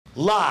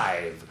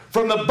Live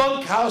from the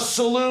Bunkhouse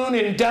Saloon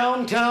in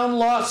downtown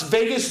Las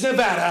Vegas,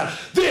 Nevada,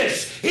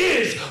 this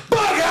is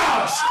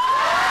Bunkhouse!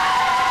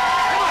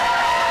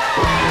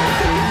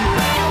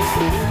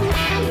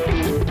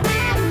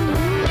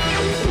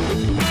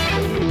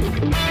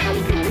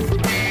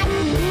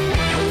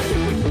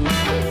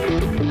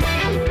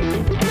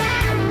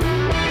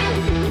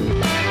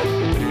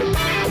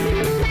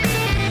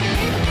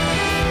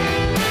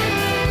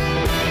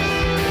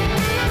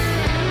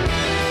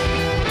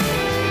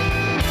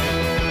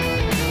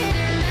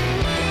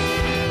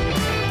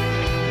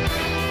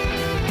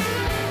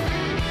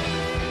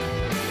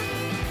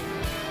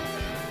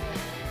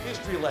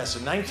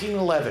 Lesson,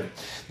 1911.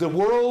 The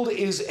world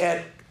is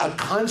at a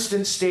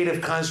constant state of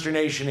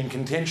consternation and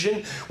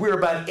contention. We're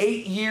about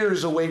 8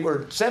 years away,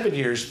 or 7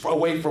 years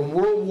away from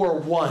World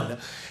War I,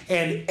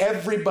 and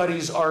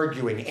everybody's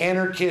arguing.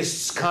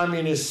 Anarchists,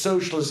 communists,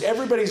 socialists,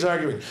 everybody's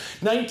arguing.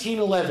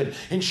 1911,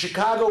 in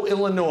Chicago,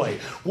 Illinois,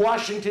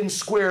 Washington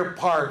Square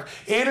Park,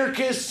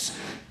 anarchists,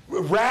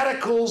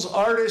 radicals,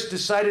 artists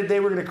decided they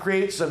were going to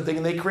create something,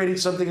 and they created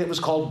something that was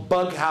called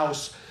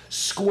Bunkhouse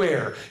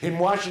Square. In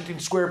Washington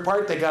Square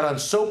Park, they got on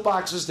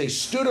soapboxes, they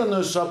stood on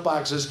those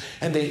soapboxes,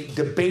 and they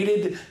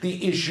debated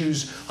the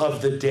issues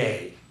of the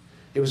day.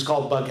 It was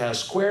called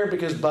Bunkhouse Square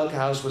because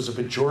Bunkhouse was a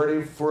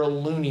pejorative for a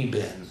loony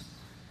bin.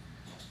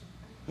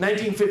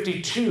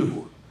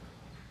 1952,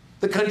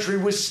 the country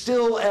was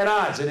still at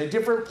odds, in a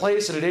different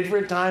place, at a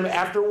different time,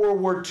 after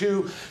World War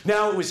II.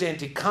 Now it was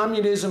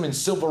anti-communism and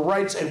civil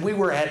rights, and we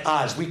were at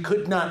odds. We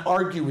could not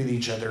argue with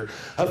each other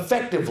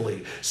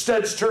effectively.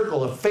 Studs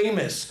Terkel, a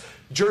famous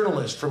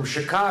journalist from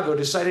Chicago,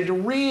 decided to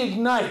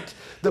reignite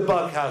the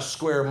Bunkhouse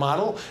Square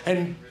model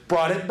and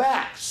brought it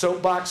back,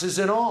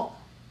 soapboxes and all.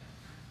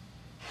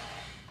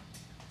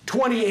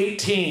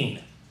 2018,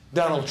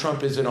 Donald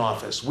Trump is in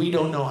office. We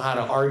don't know how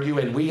to argue,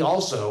 and we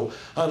also,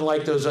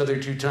 unlike those other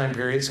two time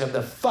periods, have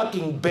the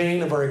fucking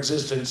bane of our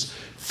existence,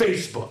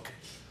 Facebook.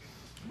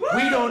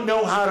 We don't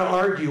know how to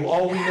argue.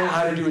 All we know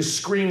how to do is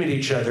scream at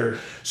each other.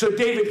 So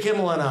David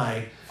Kimmel and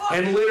I,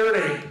 and Lyrd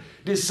Ape,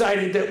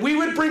 decided that we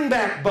would bring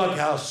back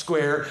Bunkhouse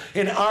Square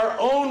in our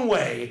own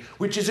way,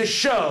 which is a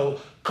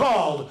show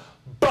called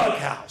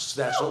Bunkhouse.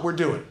 That's what we're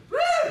doing.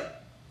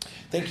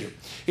 Thank you.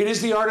 It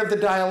is the art of the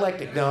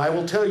dialectic. Now, I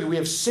will tell you, we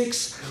have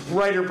 6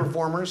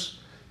 writer-performers.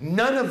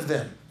 None of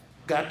them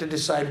got to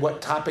decide what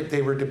topic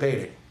they were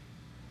debating.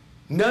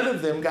 None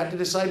of them got to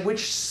decide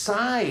which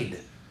side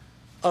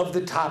of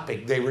the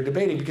topic they were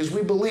debating, because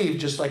we believe,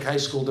 just like high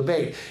school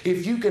debate,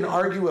 if you can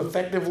argue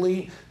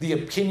effectively the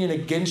opinion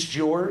against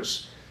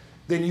yours,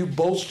 then you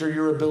bolster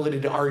your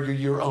ability to argue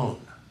your own.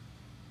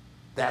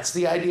 That's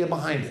the idea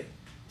behind it.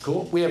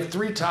 Cool? We have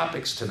 3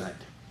 topics tonight.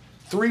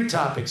 3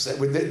 topics.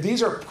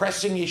 These are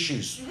pressing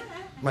issues,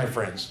 my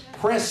friends.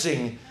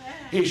 Pressing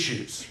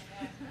issues.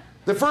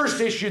 The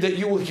first issue that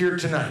you will hear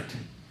tonight,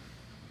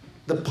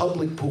 the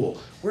public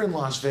pool. We're in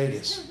Las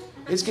Vegas.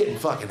 It's getting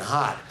fucking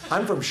hot.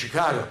 I'm from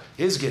Chicago.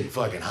 It's getting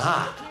fucking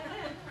hot.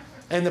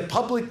 And the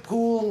public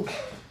pool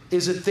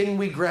is a thing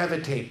we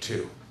gravitate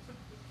to.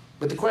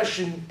 But the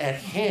question at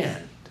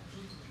hand,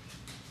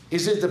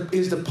 is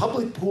the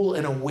public pool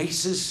an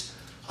oasis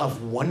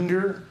of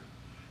wonder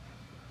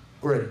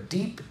or a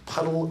deep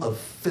puddle of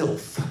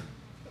filth?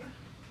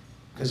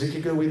 Because it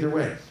could go either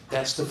way.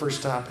 That's the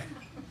first topic.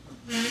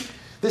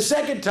 The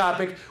second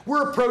topic,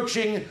 we're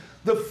approaching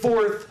the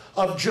 4th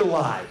of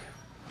July.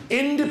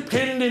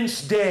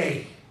 Independence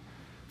Day.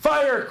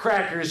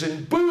 Firecrackers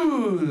and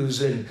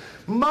booze and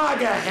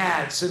MAGA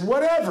hats and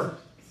whatever.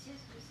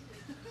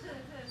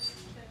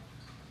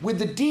 With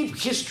the deep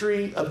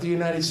history of the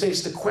United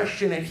States, the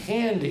question at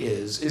hand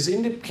is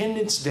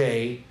Independence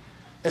Day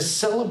a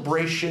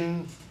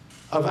celebration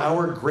of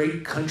our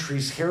great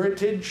country's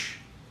heritage,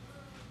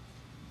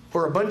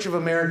 or a bunch of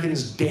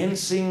Americans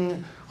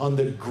dancing on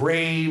the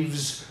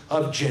graves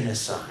of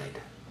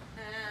genocide?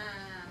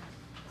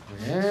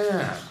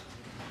 Yeah.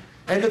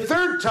 And the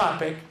third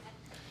topic,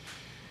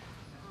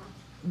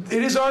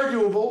 it is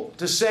arguable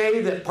to say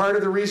that part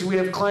of the reason we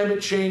have climate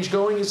change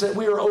going is that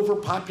we are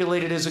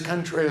overpopulated as a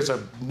country, as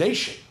a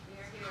nation.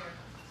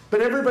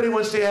 But everybody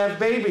wants to have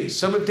babies.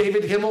 Some of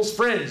David Kimmel's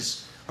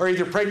friends are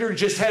either pregnant or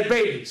just had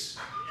babies.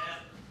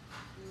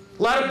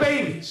 A lot of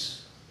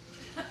babies.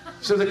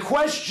 So the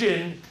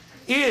question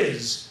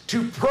is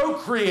to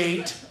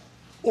procreate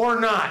or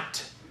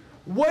not.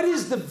 What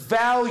is the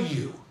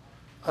value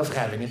of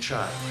having a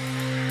child?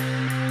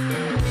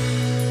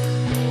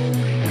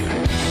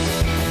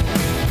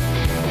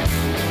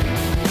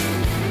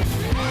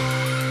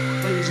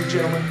 Ladies and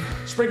gentlemen,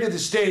 let's bring to the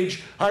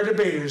stage our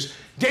debaters,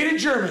 Dana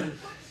German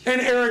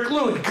and Eric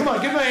Lewin. Come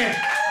on, give them a hand.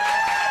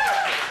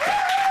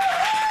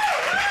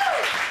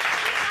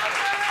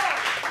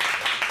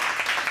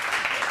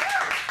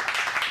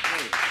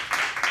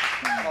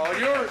 All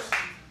yours.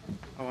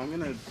 Oh, I'm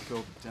going to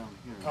go down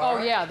here.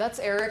 Oh, yeah, that's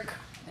Eric,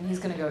 and he's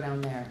going to go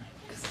down there.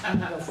 I'm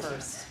going to go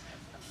first,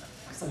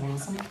 because I'm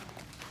awesome.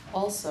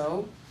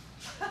 Also,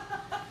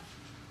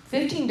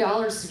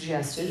 $15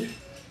 suggested.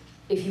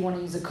 If you want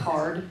to use a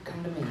card,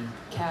 come to me.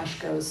 Cash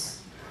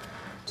goes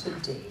to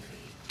Davy.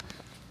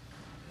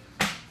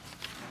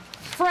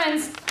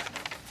 Friends,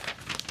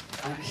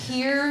 I'm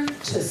here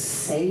to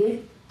say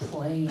it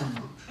plain.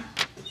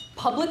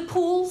 Public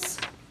pools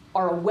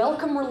are a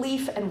welcome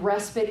relief and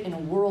respite in a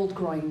world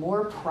growing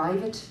more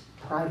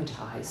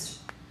privatized,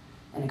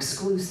 and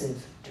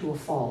exclusive to a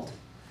fault.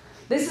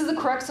 This is the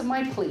crux of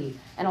my plea,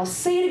 and I'll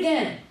say it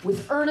again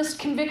with earnest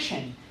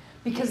conviction,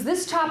 because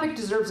this topic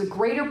deserves a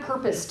greater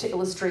purpose to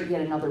illustrate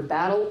yet another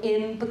battle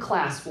in the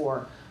class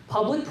war.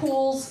 Public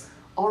pools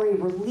are a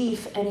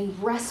relief and a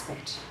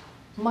respite,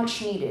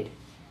 much needed,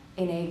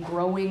 in a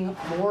growing,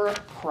 more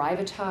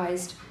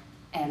privatized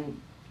and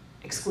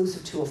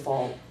exclusive to a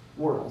fault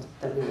world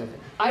that we live in.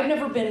 I've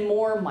never been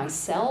more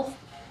myself,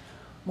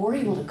 more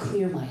able to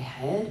clear my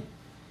head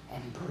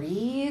and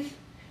breathe,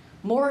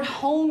 more at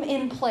home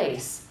in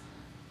place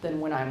than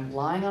when I'm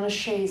lying on a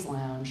chaise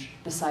lounge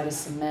beside a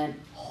cement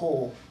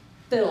hole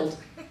filled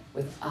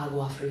with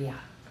agua fria.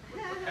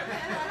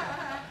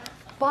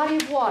 Body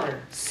of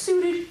water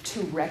suited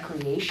to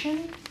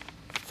recreation,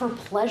 for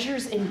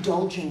pleasures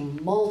indulging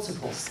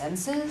multiple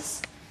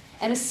senses,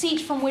 and a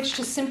seat from which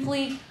to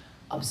simply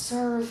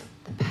observe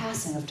the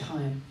passing of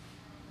time.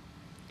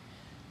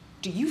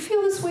 Do you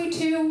feel this way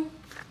too,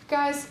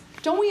 guys?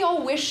 Don't we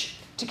all wish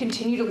to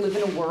continue to live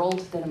in a world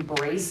that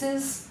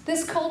embraces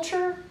this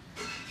culture?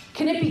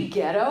 Can it be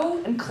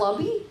ghetto and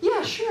clubby?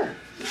 Yeah, sure.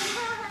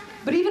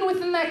 But even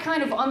within that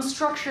kind of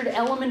unstructured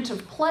element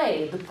of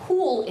play, the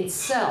pool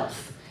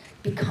itself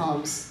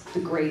becomes the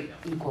great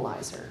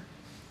equalizer.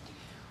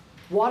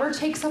 Water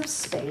takes up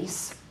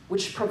space,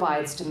 which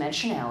provides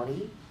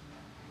dimensionality.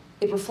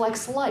 It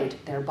reflects light,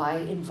 thereby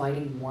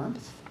inviting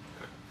warmth.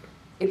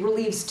 It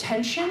relieves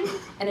tension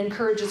and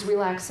encourages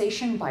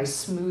relaxation by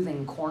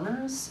smoothing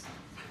corners.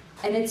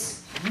 And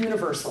it's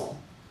universal.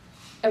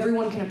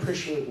 Everyone can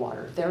appreciate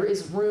water. There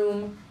is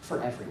room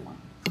for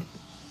everyone.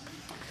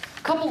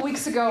 A couple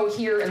weeks ago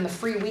here in the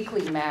Free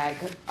Weekly mag,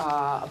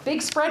 a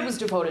big spread was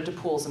devoted to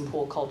pools and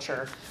pool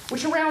culture,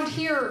 which around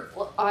here,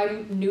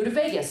 I'm new to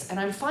Vegas, and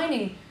I'm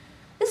finding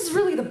this is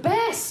really the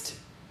best.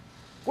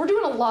 We're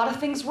doing a lot of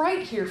things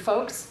right here,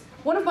 folks.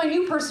 One of my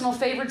new personal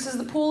favorites is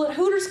the pool at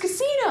Hooters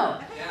Casino.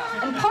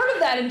 And part of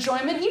that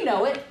enjoyment, you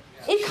know it,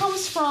 it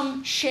comes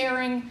from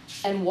sharing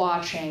and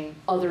watching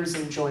others'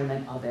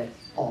 enjoyment of it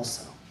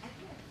also.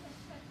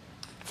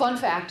 Fun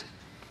fact,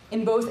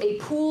 in both a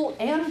pool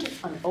and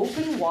an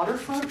open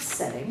waterfront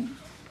setting,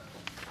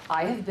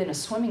 I have been a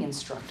swimming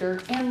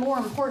instructor and, more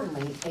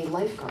importantly, a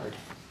lifeguard.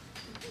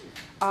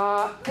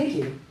 Thank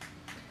you.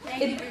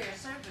 Thank you for your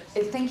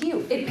service. Thank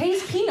you. It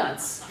pays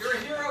peanuts. You're a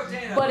hero,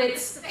 Dana. But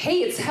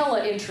it's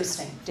hella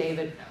interesting,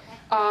 David.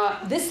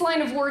 This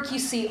line of work, you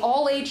see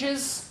all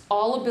ages,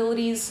 all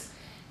abilities.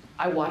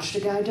 I watched a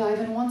guy dive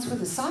in once with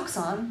his socks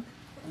on,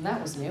 and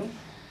that was new.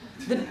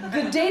 The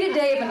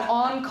day-to-day of an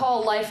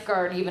on-call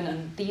lifeguard, even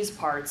in these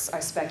parts, I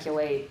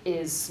speculate,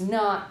 is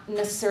not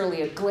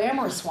necessarily a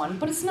glamorous one,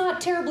 but it's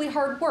not terribly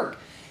hard work.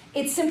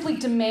 It simply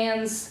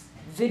demands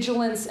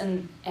vigilance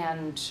and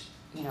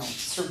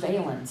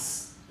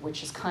surveillance,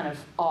 which is kind of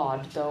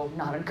odd, though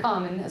not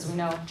uncommon, as we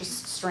know,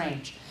 just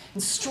strange.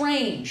 And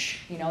strange,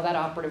 that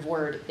operative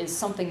word, is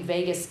something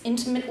Vegas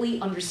intimately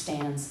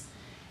understands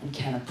and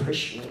can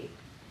appreciate.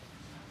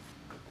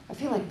 I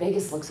feel like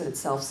Vegas looks at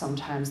itself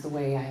sometimes the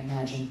way I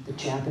imagine the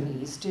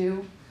Japanese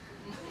do.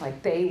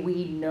 Like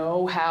we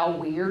know how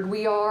weird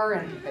we are,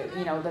 and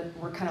that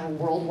we're kind of a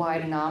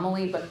worldwide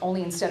anomaly, but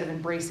only instead of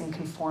embracing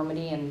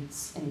conformity and,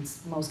 in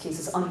most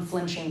cases,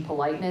 unflinching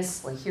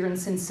politeness, like here in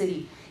Sin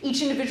City,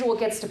 each individual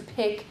gets to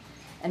pick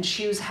and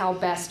choose how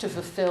best to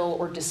fulfill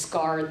or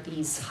discard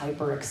these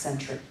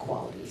hyper-eccentric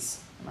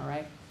qualities. Am I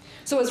right?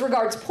 So as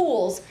regards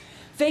pools,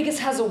 Vegas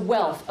has a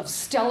wealth of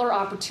stellar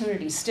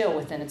opportunities still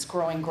within its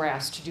growing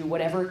grasp to do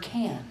whatever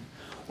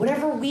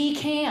we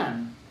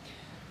can,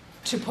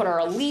 to put our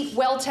elite,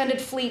 well-tended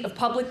fleet of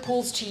public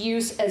pools to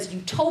use as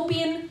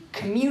utopian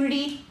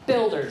community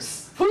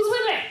builders. Who's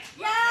with me?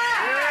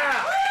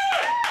 Yeah!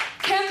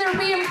 Can there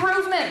be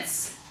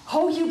improvements?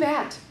 Oh, you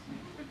bet.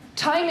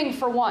 Timing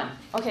for one.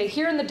 Okay,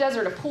 here in the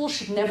desert, a pool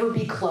should never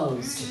be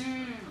closed.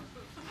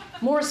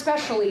 More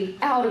especially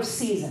out of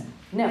season.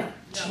 Never.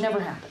 It should never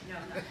happen.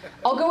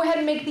 I'll go ahead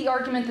and make the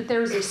argument that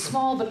there is a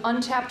small but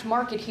untapped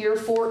market here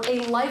for a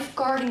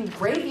lifeguarding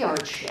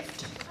graveyard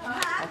shift.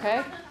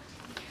 Okay?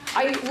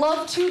 I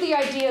love, too, the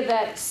idea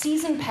that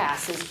season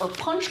passes or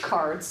punch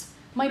cards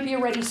might be a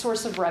ready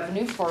source of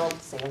revenue for,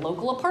 say, a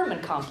local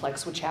apartment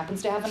complex, which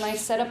happens to have a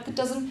nice setup that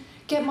doesn't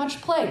get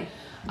much play.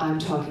 I'm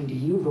talking to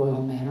you,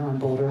 Royal Manor on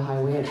Boulder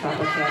Highway at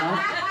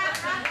Tropicana.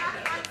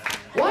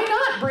 Why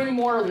not bring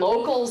more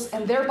locals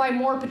and thereby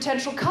more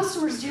potential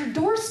customers to your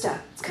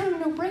doorstep? It's kind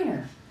of a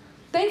no-brainer.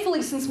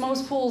 Thankfully, since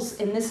most pools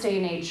in this day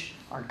and age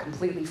aren't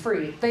completely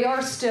free, they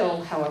are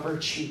still, however,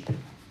 cheap.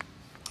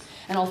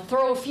 And I'll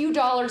throw a few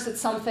dollars at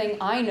something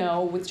I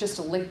know with just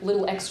a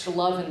little extra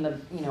love in the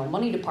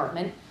money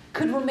department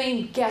could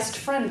remain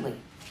guest-friendly.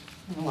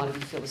 And a lot of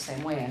you feel the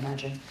same way, I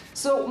imagine.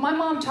 So my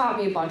mom taught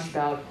me a bunch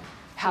about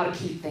how to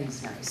keep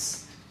things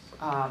nice.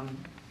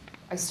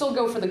 I still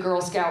go for the Girl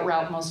Scout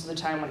route most of the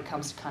time when it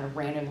comes to kind of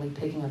randomly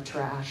picking up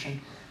trash and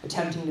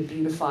attempting to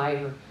beautify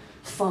or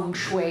feng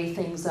shui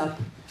things up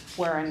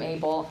where I'm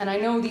able. And I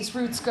know these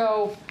roots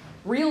go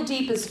real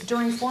deep as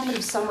during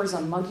formative summers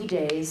on muggy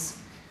days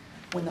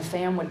when the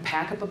fam would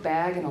pack up a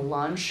bag and a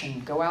lunch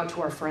and go out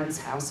to our friend's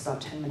house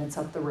about 10 minutes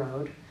up the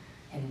road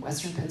in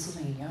western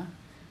Pennsylvania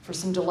for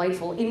some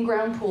delightful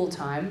in-ground pool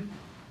time.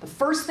 The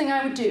first thing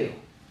I would do,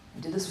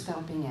 I did this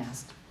without being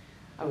asked,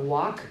 I would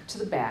walk to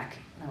the back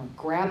and I would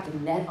grab the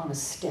net on a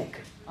stick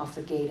off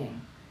the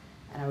gating,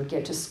 and I would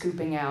get to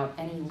scooping out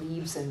any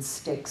leaves and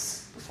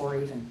sticks before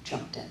I even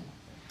jumped in.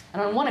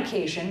 And on one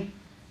occasion,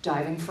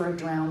 diving for a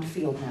drowned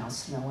field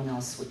mouse no one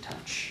else would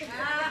touch.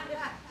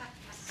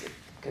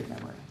 Good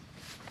memory.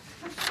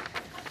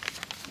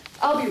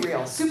 I'll be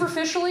real.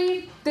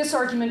 Superficially, this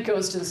argument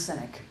goes to the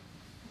cynic.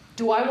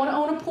 Do I want to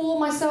own a pool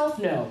myself?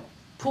 No.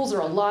 Pools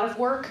are a lot of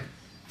work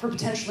for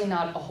potentially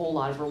not a whole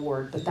lot of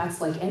reward, but that's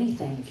like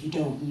anything if you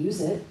don't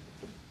use it.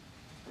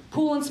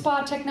 Pool and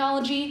spa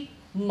technology,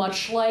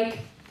 much like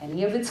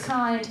any of its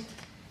kind,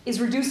 is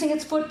reducing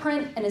its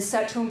footprint and is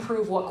set to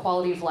improve what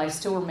quality of life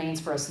still remains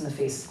for us in the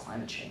face of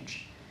climate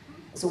change.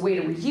 As a way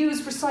to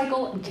reuse,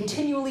 recycle, and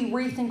continually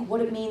rethink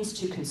what it means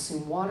to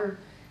consume water,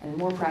 and in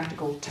more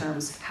practical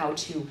terms, how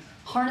to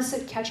harness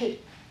it, catch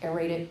it,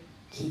 aerate it,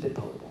 keep it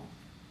potable.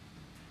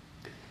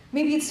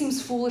 Maybe it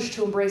seems foolish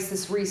to embrace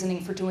this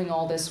reasoning for doing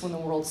all this when the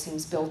world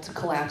seems built to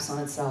collapse on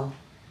itself.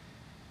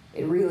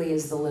 It really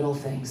is the little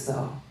things,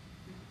 though.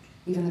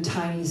 Even the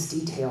tiniest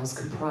details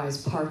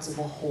comprise parts of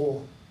a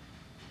whole.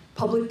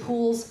 Public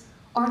pools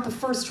aren't the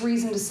first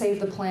reason to save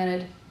the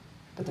planet,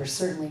 but they're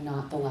certainly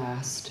not the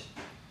last.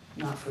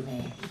 Not for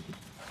me.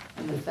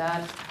 And with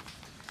that,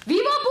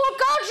 Viva Pool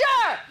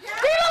Culture!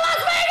 Viva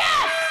Las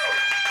Vegas!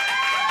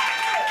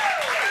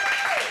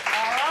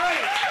 All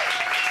right.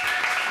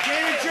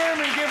 Dana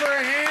German, give her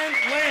a hand.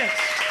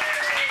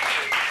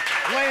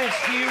 Lance,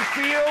 do you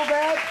feel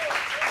that?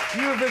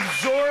 You have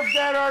absorbed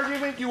that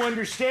argument? You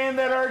understand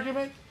that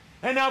argument?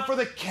 And now for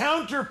the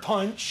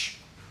counterpunch,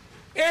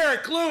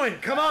 Eric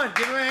Lewin, come on,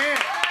 give him a hand.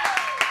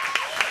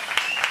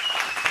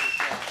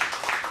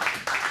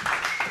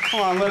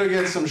 Come on, let her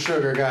get some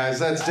sugar, guys.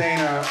 That's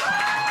Dana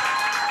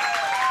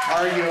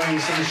arguing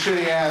some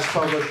shitty-ass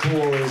public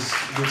pool is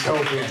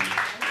utopian.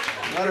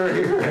 Let her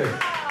hear it.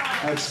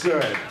 That's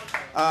good.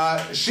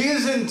 She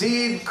is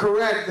indeed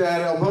correct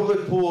that a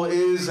public pool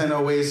is an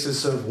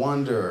oasis of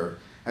wonder.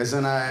 As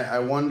in, I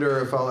wonder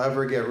if I'll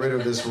ever get rid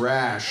of this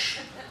rash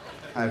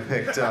I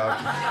picked up.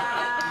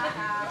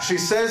 She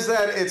says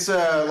that it's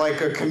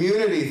like a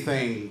community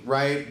thing,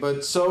 right?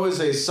 But so is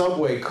a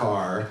subway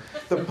car.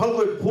 The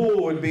public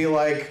pool would be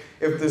like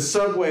if the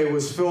subway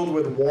was filled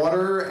with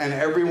water and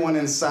everyone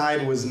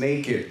inside was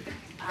naked.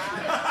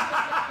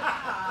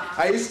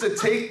 I used to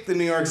take the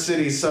New York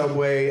City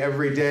subway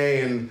every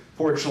day and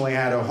fortunately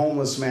had a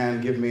homeless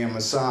man give me a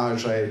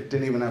massage I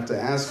didn't even have to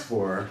ask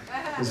for.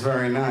 It was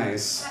very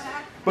nice.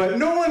 But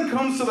no one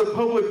comes to the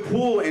public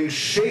pool in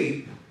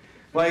shape.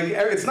 Like,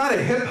 it's not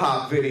a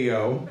hip-hop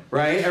video,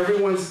 right?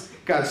 Everyone's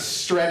got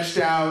stretched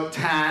out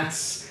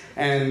tats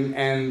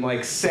and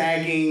like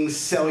sagging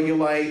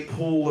cellulite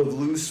pool of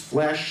loose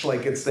flesh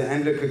like it's the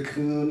end of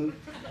Cocoon.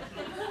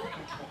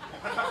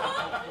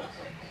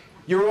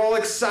 You're all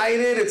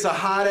excited, it's a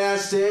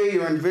hot-ass day,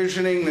 you're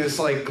envisioning this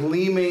like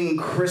gleaming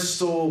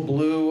crystal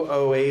blue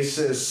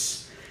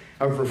oasis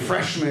of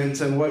refreshment,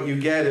 and what you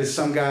get is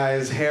some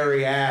guy's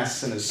hairy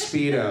ass in a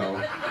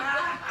Speedo.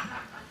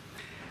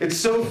 It's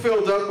so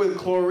filled up with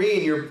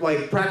chlorine, you're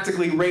like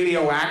practically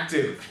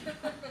radioactive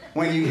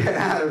when you get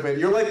out of it.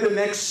 You're like the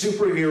next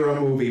superhero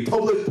movie,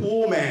 Public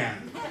Pool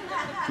Man.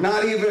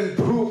 Not even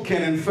poop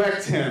can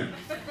infect him.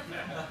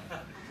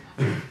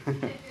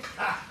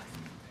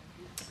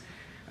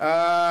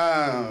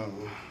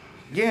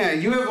 Yeah,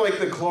 you have like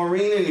the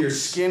chlorine in your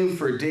skin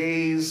for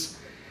days.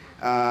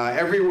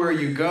 Everywhere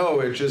you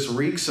go, it just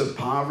reeks of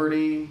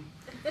poverty.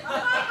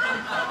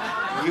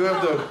 You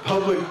have the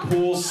public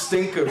pool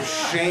stink of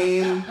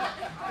shame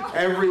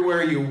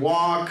everywhere you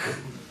walk.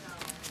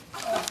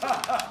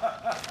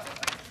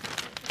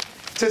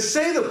 To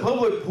say the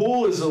public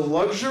pool is a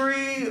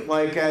luxury,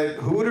 like at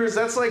Hooters,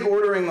 that's like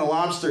ordering the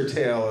lobster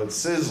tail at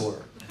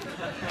Sizzler.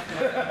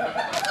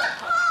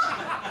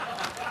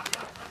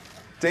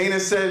 Dana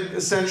said,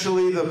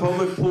 essentially, the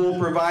public pool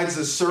provides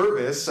a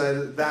service.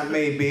 That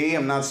may be.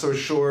 I'm not so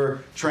sure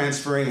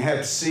transferring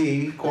Hep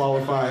C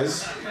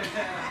qualifies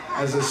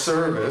as a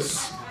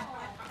service.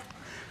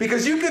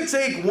 Because you could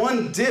take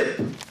one dip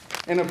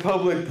in a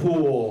public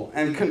pool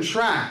and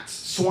contract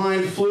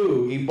swine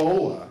flu,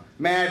 Ebola,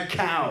 mad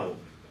cow,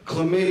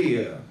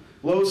 chlamydia,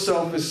 low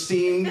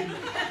self-esteem,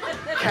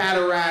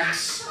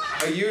 cataracts,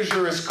 a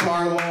usurious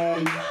car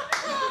loan,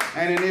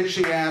 and an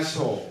itchy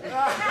asshole.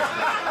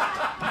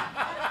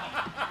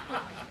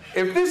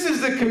 If this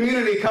is the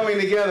community coming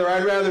together,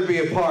 I'd rather be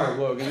a part,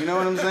 Logan. You know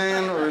what I'm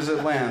saying? Or is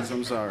it Lance?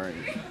 I'm sorry.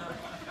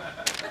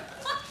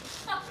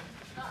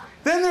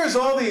 Then there's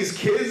all these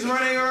kids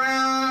running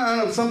around. I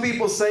don't know, some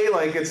people say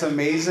like it's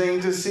amazing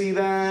to see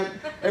that.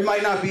 It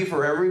might not be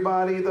for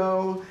everybody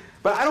though.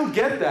 But I don't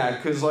get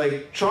that because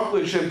like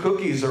chocolate chip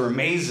cookies are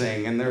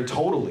amazing and they're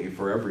totally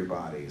for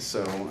everybody.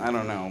 So I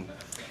don't know.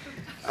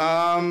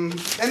 And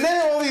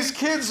then all these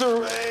kids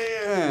are,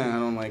 I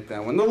don't like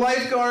that one. The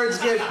lifeguards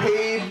get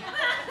paid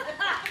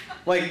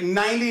like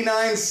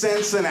 99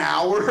 cents an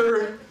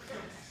hour.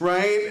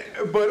 Right?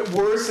 But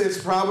worse,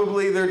 it's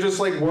probably they're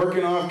just like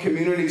working off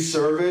community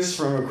service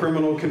from a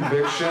criminal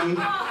conviction.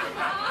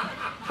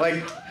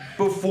 Like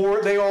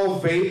before they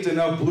all vaped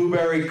enough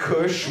blueberry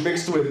kush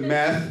mixed with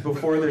meth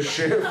before the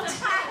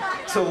shift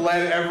to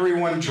let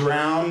everyone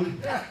drown.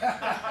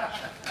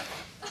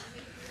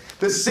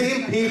 The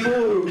same people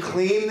who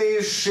clean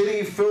these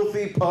shitty,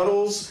 filthy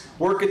puddles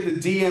work at the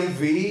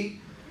DMV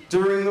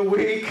during the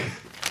week.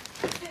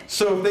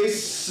 So if they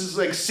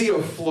like see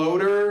a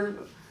floater,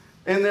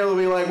 and they'll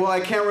be like, well, I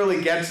can't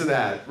really get to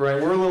that,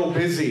 right? We're a little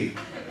busy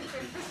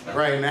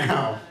right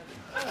now.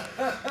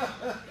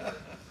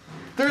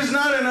 There's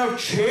not enough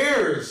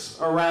chairs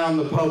around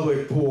the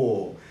public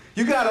pool.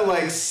 You gotta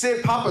like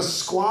pop a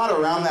squat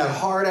around that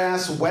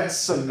hard-ass wet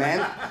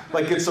cement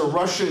like it's a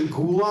Russian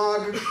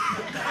gulag.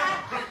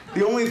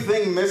 The only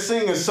thing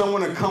missing is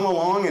someone to come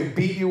along and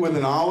beat you with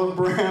an olive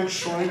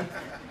branch. Like.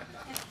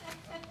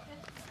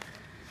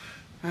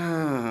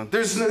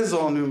 This is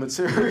all new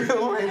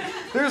material.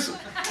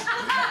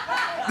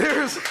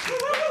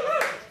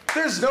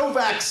 There's no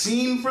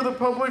vaccine for the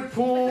public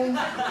pool.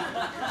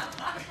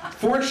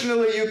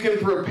 Fortunately, you can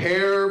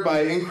prepare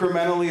by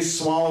incrementally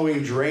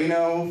swallowing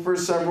Drano for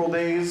several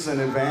days in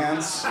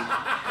advance.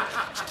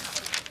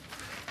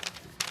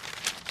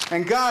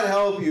 And God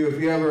help you if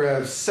you ever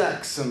have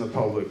sex in the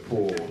public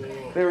pool.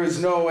 There is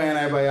no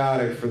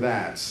antibiotic for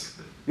that.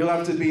 You'll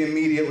have to be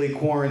immediately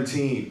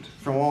quarantined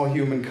from all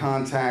human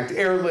contact,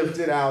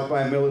 airlifted out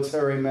by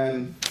military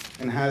men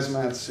in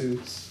hazmat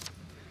suits.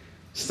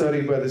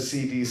 Studied by the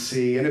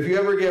CDC. And if you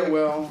ever get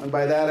well, and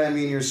by that I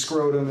mean your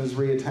scrotum is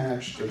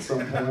reattached at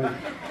some point,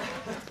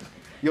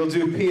 you'll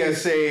do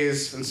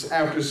PSAs and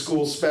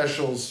after-school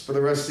specials for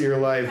the rest of your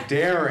life,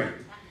 daring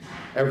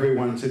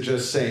everyone to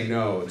just say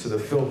no to the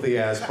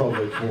filthy-ass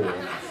public pool.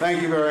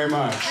 Thank you very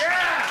much.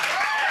 Yeah!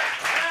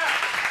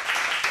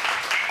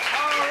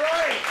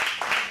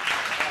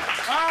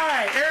 All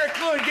right, Eric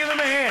Lewin, give him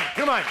a hand.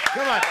 Come on.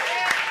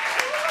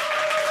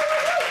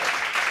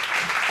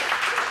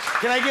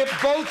 Can I get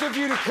both of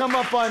you to come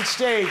up on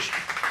stage?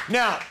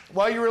 Now,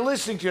 while you were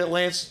listening to it,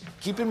 Lance,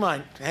 keep in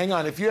mind, hang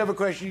on, if you have a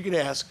question you can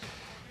ask.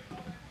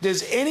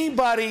 Does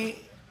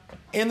anybody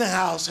in the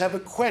house have a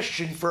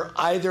question for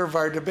either of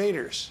our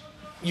debaters?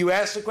 You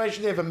ask the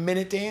question, they have a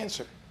minute to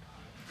answer.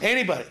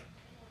 Anybody?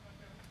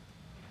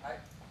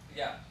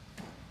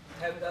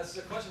 That's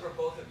a question for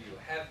both of you.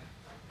 Have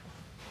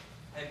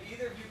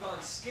either of you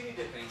gone skinny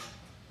dipping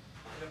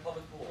in a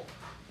public pool?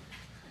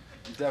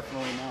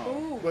 Definitely no.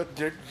 Ooh. But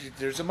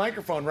there's a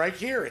microphone right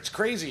here. It's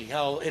crazy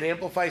how it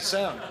amplifies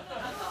sound.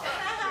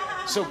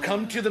 So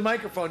come to the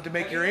microphone to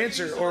make your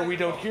answer, or we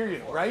don't hear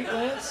you. Right,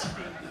 Lance?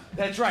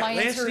 That's right. My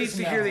Lance answer needs is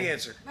to no. hear the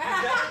answer.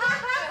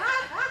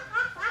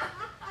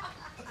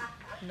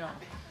 No.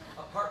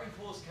 Apartment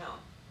pools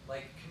count,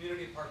 like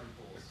community apartment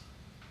pools.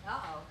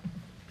 Uh-oh.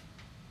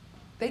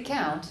 They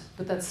count,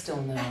 but that's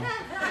still no.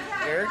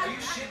 Eric? Are you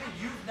shitting?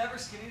 You've never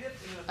skinny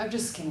dipped in a I've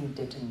just skinny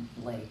dipped in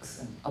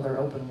lakes and other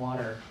open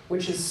water,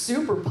 which is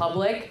super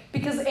public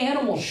because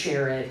animals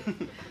share it.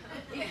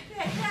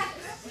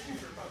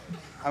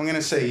 I'm gonna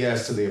say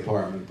yes to the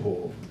apartment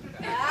pool.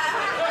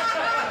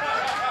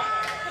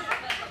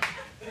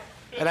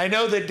 And I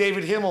know that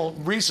David Himmel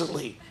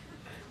recently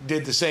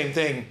did the same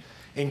thing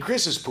in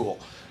Chris's pool.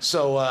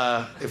 So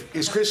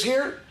is Chris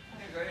here?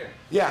 He's right here.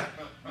 Yeah.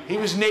 He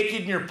was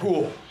naked in your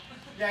pool.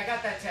 Yeah, I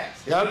got that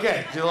text.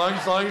 Okay,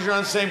 as long as you're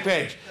on the same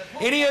page.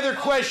 Any other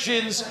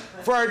questions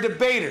for our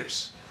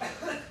debaters?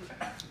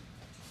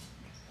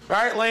 All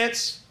right,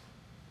 Lance.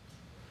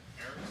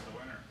 Eric's the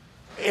winner.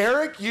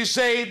 Eric, you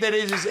say that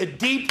it is a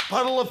deep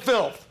puddle of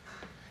filth.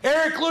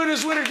 Eric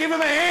Luna's winner. Give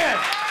him a hand.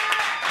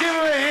 Give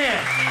him a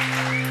hand.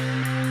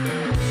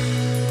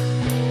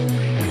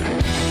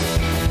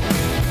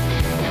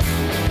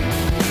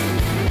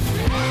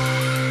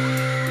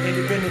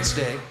 Independence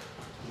Day.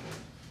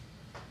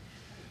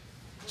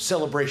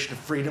 Celebration of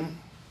freedom.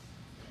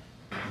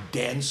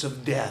 Dance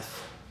of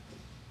death.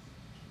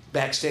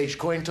 Backstage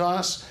coin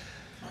toss.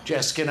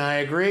 Jessica and I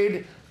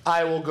agreed.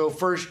 I will go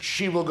first,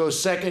 she will go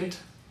second,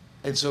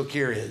 and so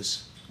here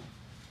is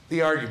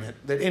the argument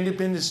that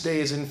Independence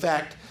Day is in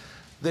fact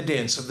the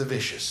dance of the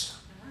vicious.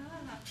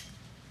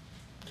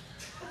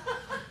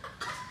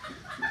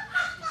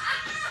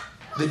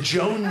 The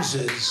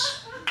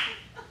Joneses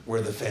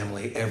were the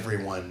family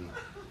everyone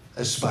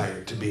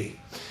aspired to be.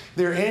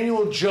 Their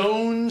annual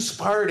Jones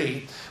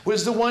party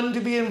was the one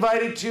to be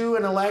invited to,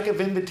 and a lack of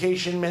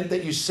invitation meant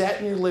that you sat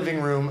in your living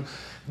room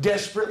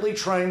desperately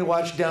trying to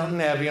watch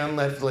Downton Abbey on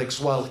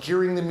Netflix while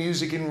hearing the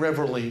music in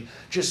revelry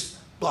just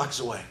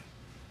blocks away.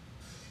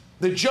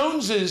 The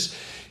Joneses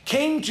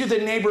came to the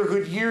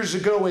neighborhood years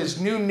ago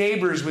as new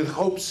neighbors with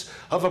hopes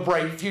of a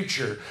bright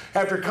future.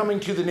 After coming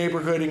to the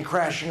neighborhood and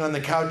crashing on the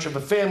couch of a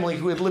family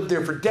who had lived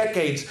there for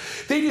decades,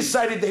 they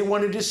decided they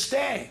wanted to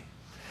stay.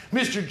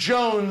 Mr.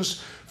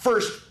 Jones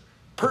first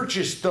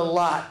purchased the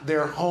lot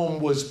their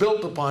home was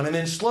built upon and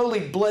then slowly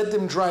bled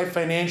them dry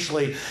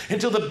financially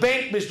until the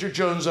bank Mr.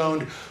 Jones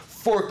owned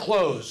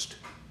foreclosed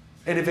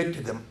and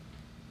evicted them.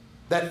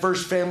 That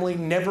first family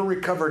never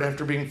recovered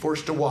after being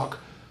forced to walk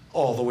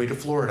all the way to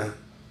Florida.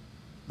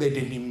 They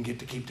didn't even get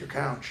to keep their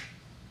couch.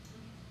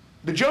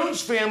 The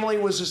Jones family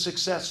was a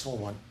successful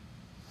one.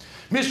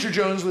 Mr.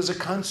 Jones was a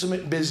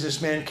consummate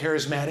businessman,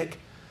 charismatic,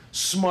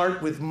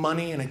 smart with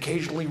money, and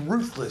occasionally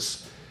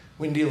ruthless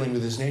when dealing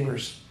with his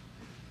neighbors.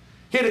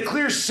 He had a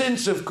clear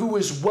sense of who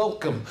was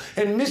welcome,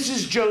 and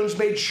Mrs. Jones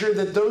made sure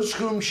that those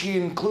whom she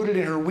included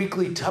in her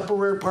weekly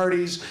Tupperware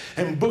parties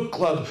and book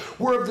club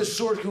were of the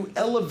sort who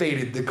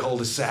elevated the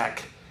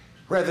cul-de-sac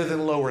rather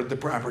than lowered the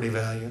property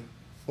value.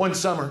 One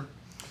summer,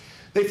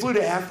 they flew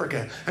to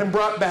Africa and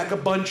brought back a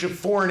bunch of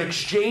foreign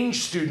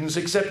exchange students,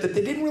 except that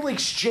they didn't really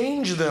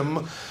exchange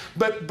them,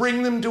 but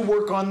bring them to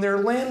work on their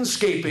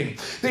landscaping.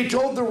 They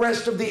told the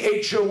rest of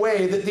the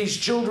HOA that these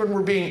children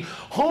were being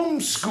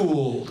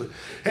homeschooled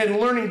and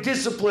learning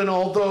discipline,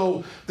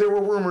 although there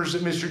were rumors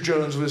that Mr.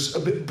 Jones was a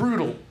bit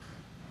brutal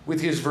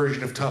with his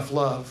version of tough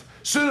love.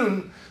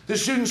 Soon, the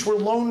students were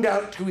loaned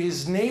out to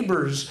his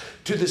neighbors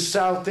to the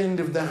south end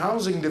of the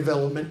housing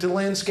development to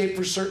landscape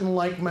for certain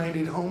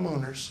like-minded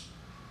homeowners.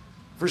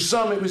 For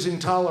some, it was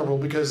intolerable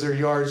because their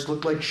yards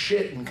looked like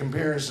shit in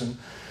comparison.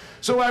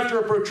 So after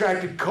a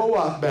protracted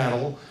co-op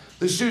battle,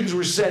 the students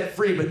were set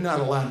free but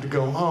not allowed to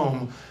go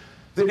home.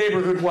 The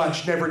neighborhood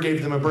watch never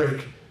gave them a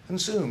break, and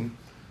soon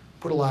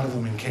put a lot of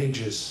them in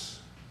cages.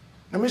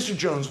 Now, Mr.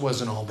 Jones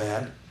wasn't all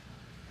bad.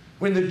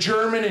 When the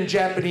German and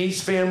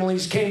Japanese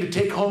families came to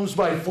take homes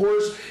by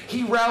force,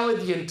 he rallied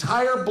the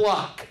entire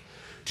block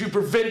to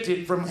prevent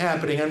it from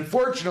happening.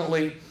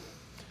 Unfortunately,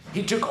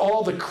 he took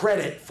all the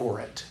credit for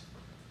it.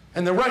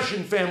 And the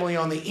Russian family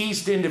on the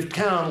east end of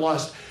town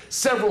lost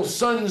several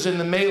sons in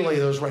the melee.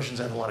 Those Russians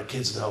have a lot of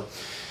kids, though.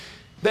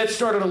 That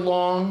started a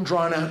long,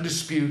 drawn-out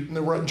dispute, and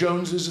the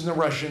Joneses and the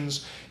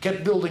Russians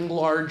kept building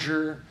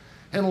larger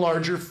and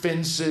larger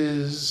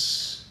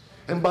fences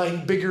and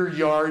buying bigger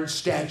yard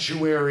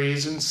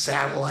statuaries and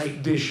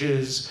satellite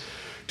dishes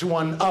to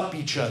one-up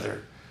each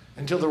other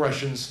until the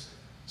Russians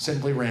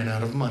simply ran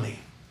out of money.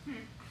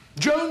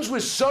 Jones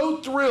was so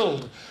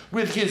thrilled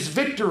with his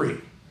victory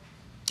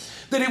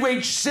that he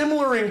waged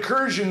similar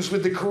incursions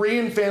with the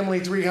Korean family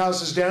 3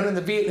 houses down and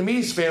the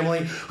Vietnamese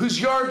family, whose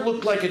yard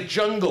looked like a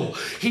jungle.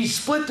 He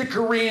split the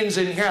Koreans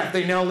in half.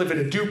 They now live in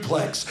a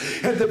duplex.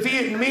 And the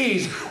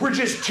Vietnamese were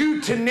just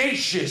too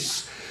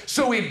tenacious,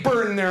 so he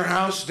burned their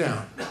house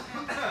down.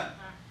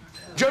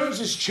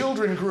 Jones's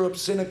children grew up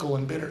cynical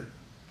and bitter.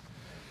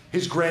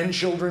 His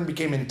grandchildren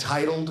became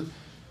entitled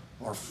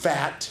or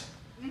fat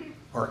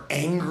or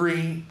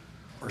angry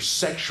or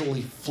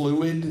sexually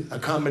fluid, a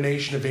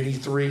combination of any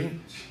three.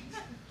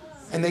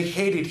 And they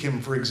hated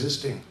him for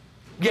existing.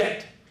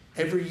 Yet,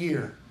 every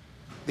year,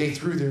 they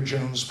threw their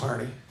Jones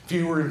party.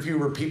 Fewer and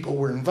fewer people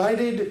were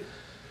invited,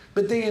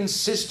 but they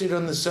insisted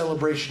on the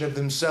celebration of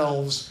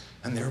themselves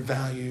and their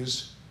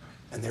values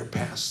and their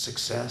past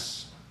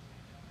success.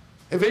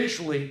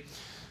 Eventually,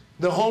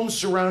 the homes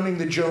surrounding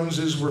the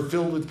Joneses were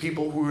filled with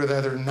people who were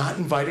either not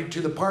invited to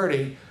the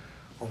party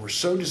or were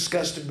so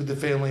disgusted with the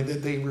family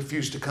that they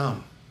refused to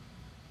come.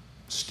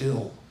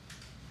 Still,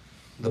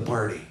 the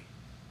party.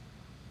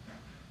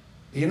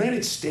 The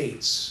United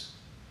States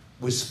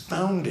was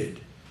founded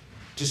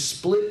to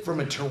split from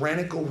a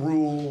tyrannical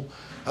rule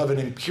of an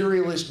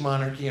imperialist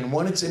monarchy and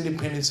won its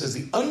independence as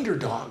the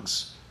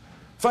underdogs,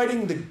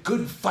 fighting the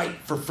good fight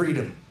for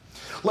freedom.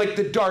 Like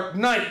the Dark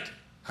Knight,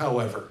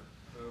 however,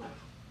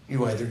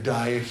 you either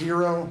die a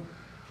hero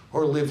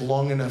or live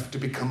long enough to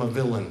become a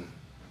villain.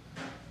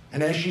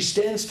 And as she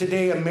stands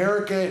today,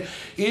 America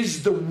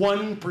is the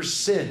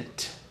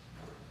 1%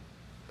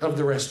 of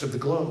the rest of the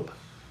globe.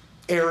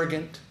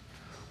 Arrogant,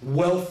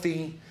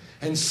 wealthy,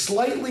 and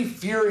slightly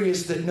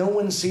furious that no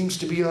one seems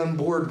to be on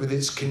board with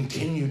its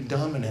continued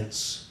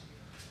dominance.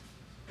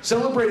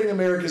 Celebrating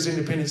America's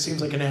independence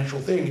seems like a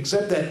natural thing,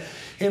 except that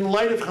in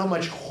light of how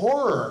much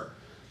horror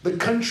the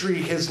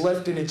country has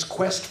left in its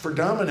quest for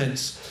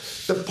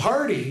dominance, the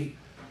party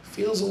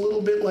feels a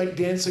little bit like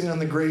dancing on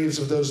the graves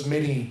of those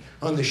many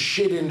on the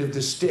shit end of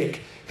the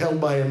stick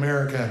held by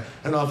America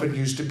and often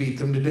used to beat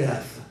them to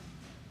death.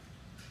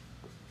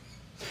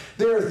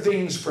 There are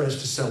things for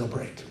us to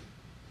celebrate.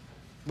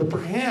 But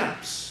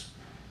perhaps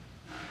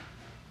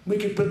we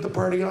could put the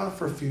party off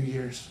for a few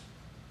years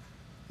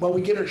while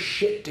we get our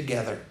shit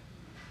together,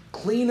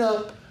 clean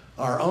up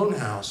our own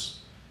house,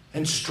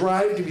 and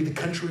strive to be the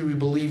country we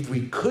believed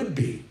we could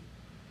be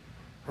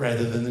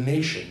rather than the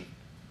nation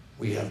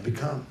we have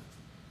become.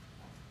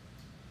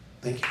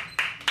 Thank you.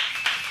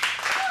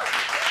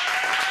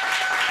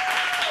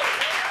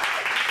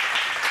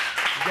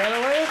 You got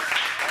it, Lance?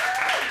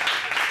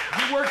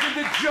 You working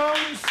the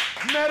Jones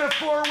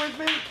metaphor with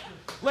me?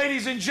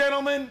 Ladies and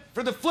gentlemen,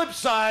 for the flip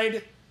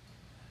side,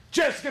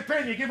 Jessica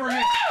Pena, give her a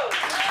hand.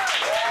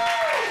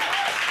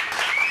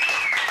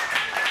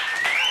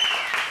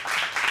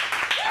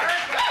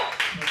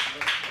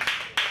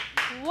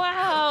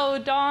 Wow,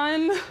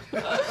 Dawn.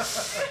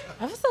 That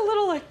was a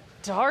little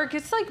dark.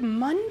 It's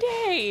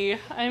Monday.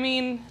 I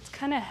mean, it's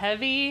kind of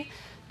heavy.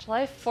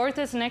 July 4th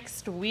is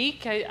next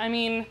week. I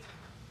mean,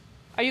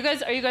 are you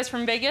guys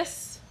from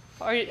Vegas?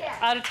 Are you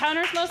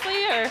out-of-towners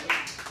mostly, or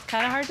it's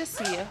kind of hard to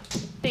see you?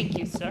 Thank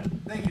you, sir.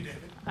 Thank you, David.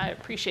 I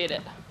appreciate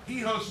it. He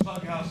hosts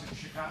Bug House in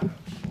Chicago.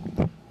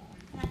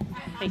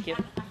 Thank you.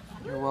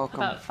 You're welcome.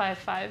 About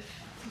 5'5",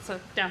 so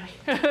down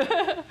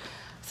here.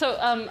 So,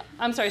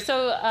 I'm sorry.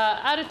 So,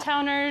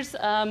 out-of-towners,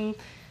 and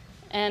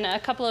a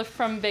couple of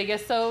from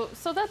Vegas. So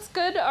that's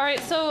good. All right.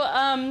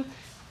 So,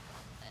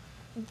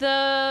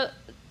 the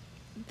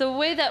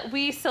way that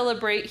we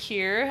celebrate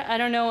here, I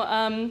don't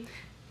know.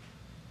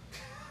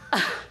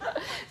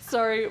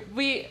 Sorry.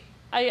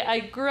 I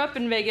grew up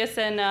in Vegas,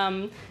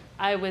 and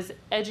I was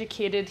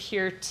educated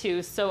here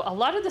too. So a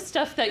lot of the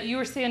stuff that you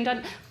were saying,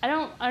 Don, I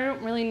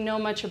don't really know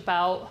much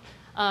about.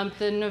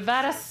 The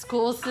Nevada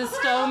school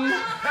system.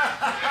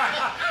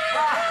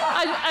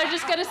 I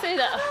just gotta say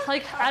that,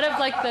 out of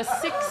the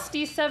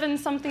 67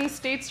 something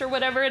states or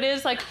whatever it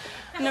is,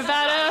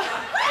 Nevada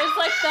is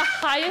the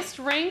highest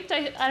ranked.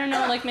 I don't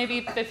know, maybe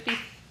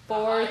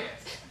 54.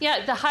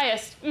 Yeah, the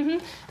highest.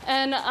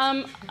 And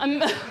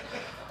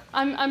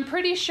I'm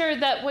pretty sure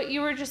that what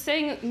you were just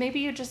saying, maybe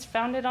you just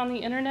found it on the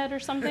internet or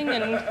something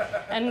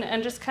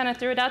and just kind of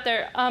threw it out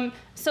there.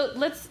 So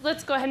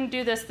let's go ahead and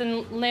do this.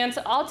 Then, Lance,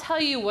 I'll tell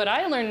you what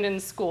I learned in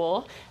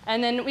school,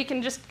 and then we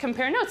can just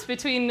compare notes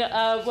between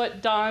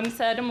what Dawn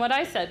said and what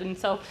I said. And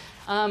so,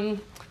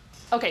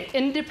 okay,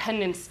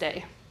 Independence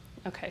Day.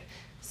 Okay,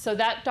 so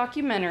that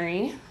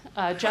documentary,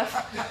 Jeff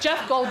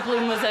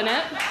Goldblum was in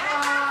it,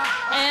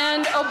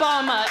 and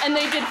Obama, and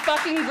they did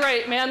fucking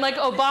great, man.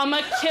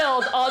 Obama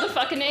killed all the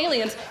fucking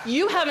aliens.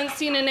 You haven't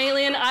seen an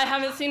alien, I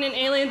haven't seen an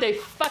alien, they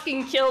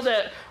fucking killed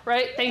it,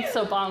 right? Thanks,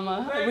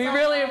 Obama. We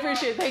really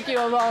appreciate it. Thank you,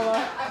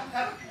 Obama.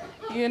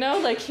 You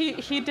know,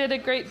 he did a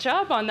great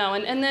job on that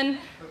one. And then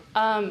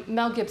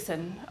Mel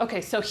Gibson.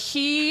 Okay, so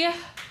he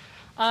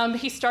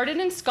started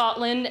in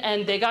Scotland,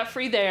 and they got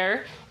free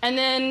there. And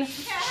then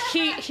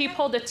he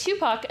pulled a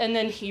Tupac, and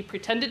then he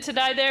pretended to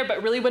die there,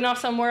 but really went off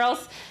somewhere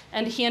else.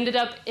 And he ended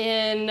up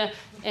in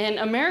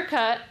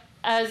America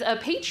as a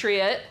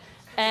patriot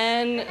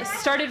and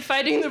started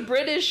fighting the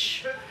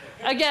British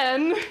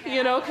again,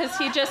 because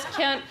he just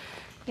can't,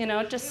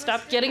 just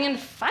stop getting in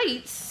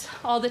fights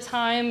all the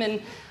time.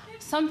 And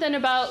something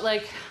about,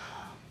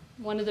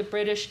 one of the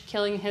British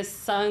killing his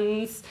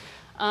sons.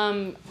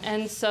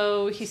 And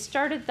so he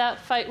started that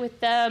fight with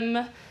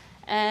them,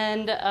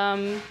 and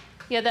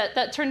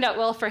that turned out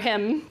well for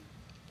him.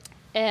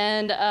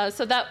 And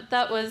so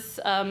that was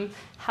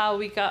how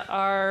we got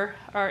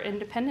our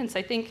independence.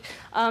 I think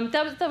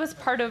that was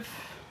part of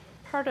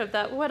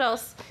that. What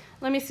else?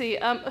 Let me see.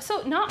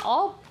 So not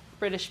all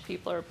British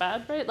people are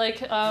bad, right?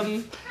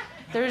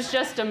 There's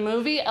just a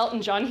movie,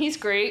 Elton John. He's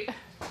great.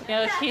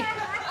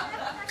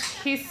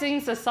 He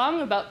sings a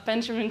song about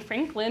Benjamin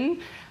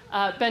Franklin.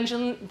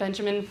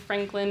 Benjamin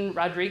Franklin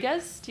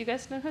Rodriguez. Do you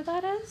guys know who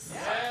that is?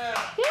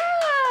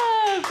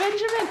 Yeah,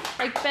 Benjamin.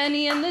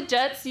 Benny and the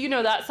Jets. You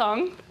know that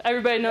song.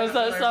 Everybody knows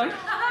that song.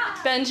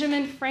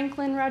 Benjamin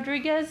Franklin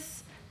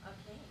Rodriguez.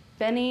 Okay.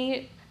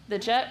 Benny the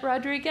Jet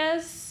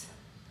Rodriguez.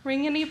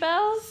 Ring any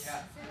bells?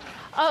 Yeah.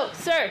 Oh,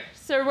 sir,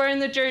 wearing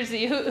the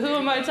jersey. Who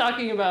am I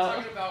talking about?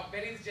 I'm talking about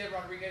Benny the Jet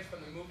Rodriguez from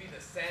the movie The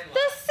Sandlot.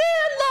 The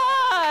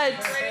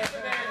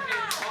Sandlot!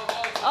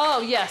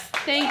 Oh, yes.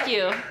 Thank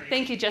you,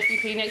 Jesse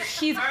Pena.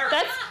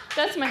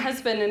 That's my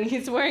husband, and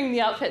he's wearing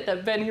the outfit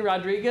that Benny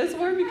Rodriguez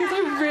wore because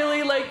I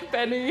really like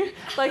Benny.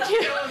 You're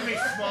killing me,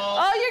 Small.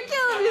 Oh, you're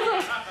killing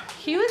me.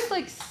 He was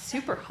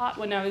super hot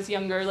when I was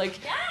younger.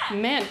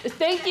 Man,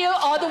 thank you.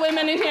 All the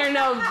women in here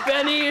know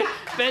Benny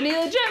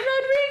the Jet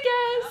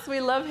Rodriguez. We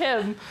love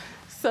him.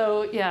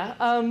 So yeah,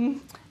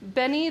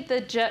 Benny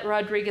the Jet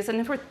Rodriguez. And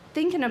if we're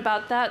thinking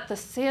about that, The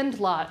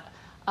Sandlot.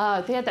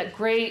 They had that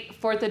great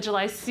 4th of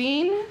July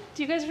scene.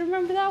 Do you guys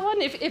remember that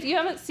one? If you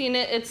haven't seen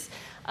it, it's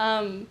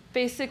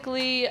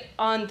basically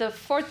on the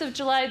 4th of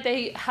July,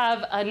 they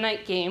have a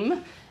night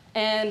game.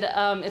 And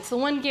it's the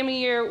one game a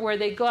year where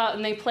they go out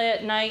and they play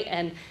at night,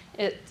 and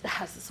it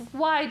has this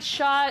wide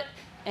shot,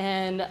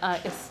 and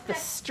it's the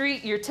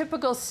street, your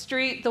typical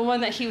street, the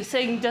one that he was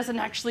saying doesn't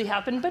actually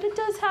happen, but it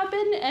does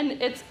happen,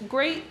 and it's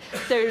great.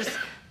 There's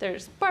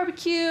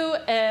barbecue,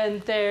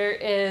 and there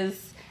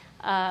is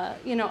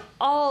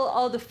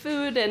all the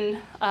food, and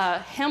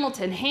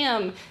Hamilton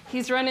Ham,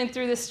 he's running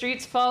through the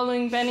streets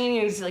following Benny,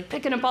 and he's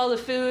picking up all the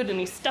food, and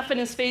he's stuffing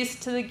his face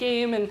to the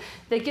game, and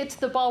they get to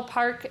the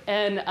ballpark,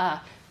 and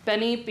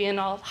Benny, being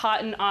all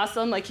hot and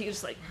awesome,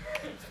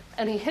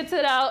 and he hits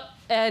it out,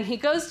 and he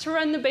goes to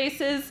run the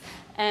bases,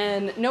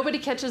 and nobody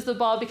catches the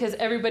ball because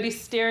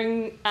everybody's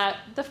staring at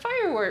the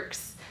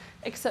fireworks.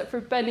 except for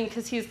Benny,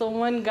 because he's the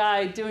one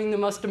guy doing the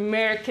most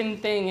American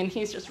thing, and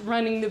he's just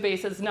running the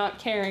bases, not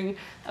caring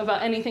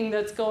about anything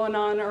that's going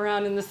on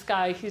around in the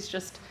sky. He's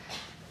just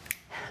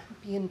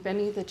being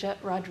Benny the Jet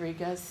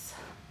Rodriguez,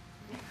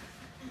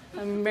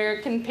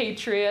 American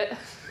patriot.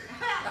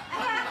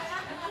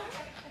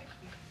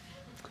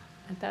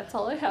 And that's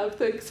all I have.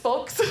 Thanks,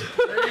 folks.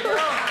 There you go.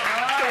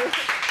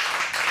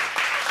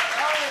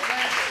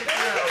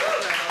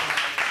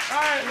 All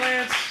right,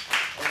 Lance.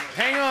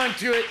 Hang on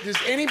to it. Does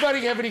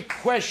anybody have any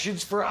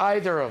questions for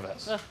either of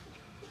us?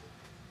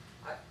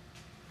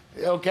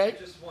 Okay.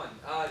 Just one.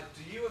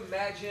 Do you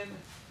imagine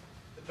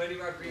the Betty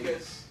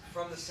Rodriguez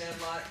from The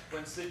Sandlot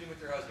when sleeping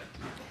with your husband?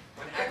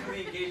 When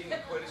actively engaging in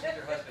coitus with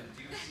your husband,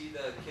 do you see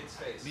the kid's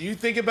face? Do you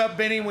think about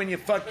Benny when you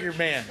fuck your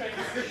man?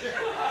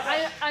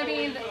 I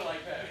mean,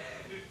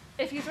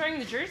 if he's wearing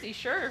the jersey,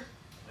 sure.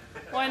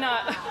 Why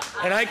not?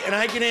 And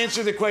I can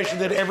answer the question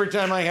that every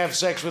time I have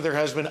sex with her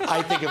husband,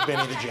 I think of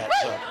Benny the Jet.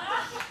 So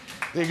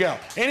there you go.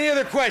 Any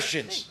other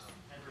questions?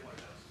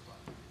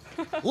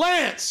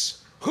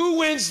 Lance, who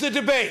wins the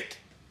debate?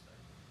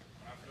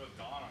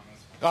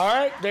 All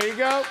right, there you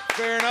go.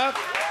 Fair enough.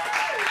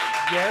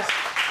 Yes.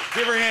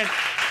 Give her a hand.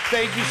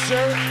 Thank you,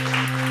 sir.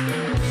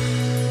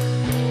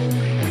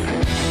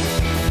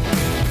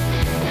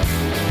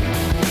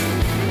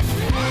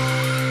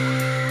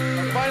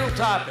 Our final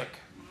topic.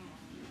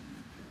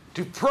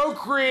 To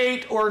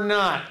procreate or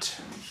not,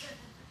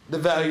 the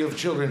value of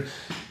children.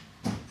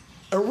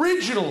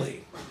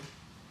 Originally,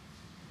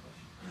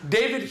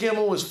 David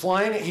Kimmel was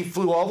flying. He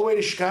flew all the way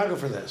to Chicago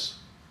for this.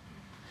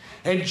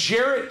 And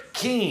Jarrett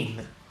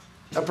Keene,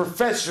 a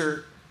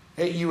professor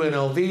at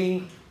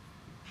UNLV,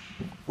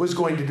 was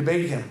going to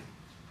debate him.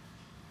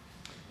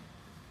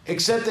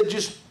 Except that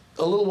just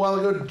a little while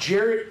ago,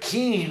 Jarrett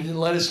Keene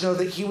let us know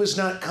that he was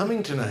not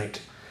coming tonight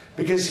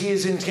because he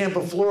is in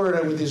Tampa,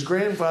 Florida with his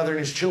grandfather and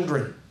his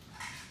children.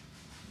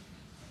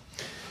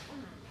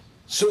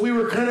 So we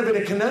were kind of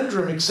in a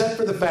conundrum, except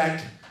for the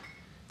fact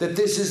that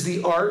this is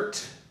the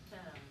art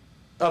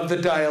of the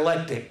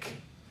dialectic,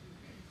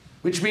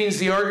 which means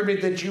the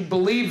argument that you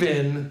believe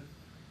in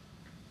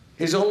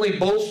is only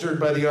bolstered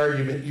by the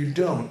argument you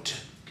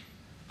don't.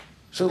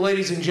 So,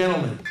 ladies and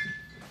gentlemen,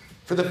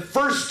 for the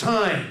first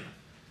time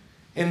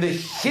in the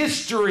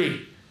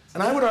history,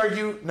 and I would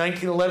argue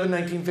 1911,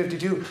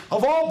 1952,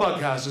 of all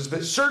bug houses,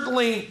 but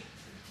certainly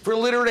for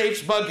Literate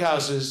Apes bug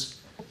houses,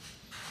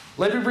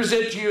 let me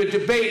present to you a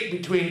debate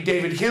between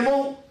David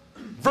Kimmel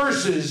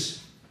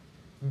versus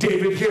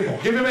David Kimmel.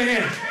 Give him a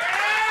hand.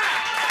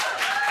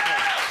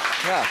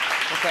 Yeah,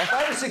 okay.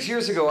 5 or 6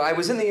 years ago, I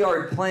was in the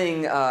yard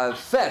playing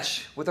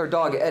fetch with our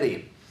dog,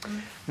 Eddie.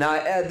 Now,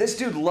 this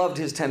dude loved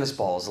his tennis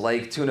balls,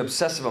 like to an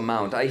obsessive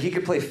amount. He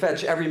could play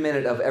fetch every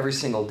minute of every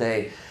single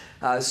day.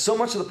 So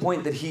much to the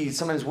point that he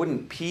sometimes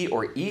wouldn't pee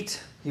or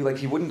eat. He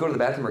wouldn't go to the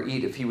bathroom or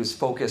eat if he was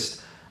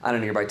focused on a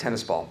nearby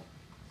tennis ball.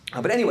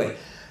 But anyway,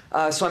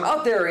 so I'm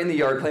out there in the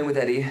yard playing with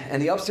Eddie,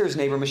 and the upstairs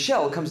neighbor,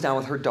 Michelle, comes down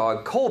with her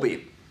dog,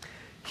 Colby.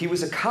 He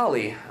was a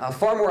collie,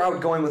 far more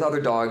outgoing with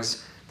other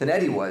dogs than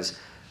Eddie was.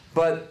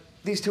 But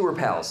these two were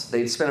pals.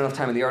 They'd spent enough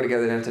time in the yard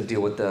together, they didn't have to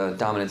deal with the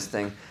dominance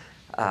thing.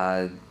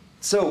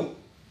 So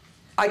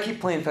I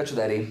keep playing fetch with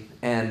Eddie,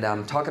 and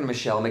I'm talking to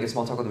Michelle, making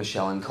small talk with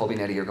Michelle, and Colby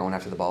and Eddie are going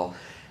after the ball.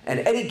 And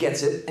Eddie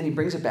gets it, and he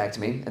brings it back to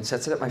me and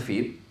sets it at my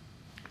feet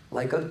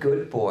like a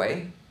good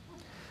boy.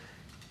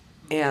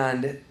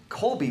 And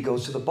Colby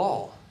goes to the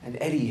ball, and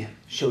Eddie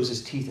shows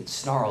his teeth and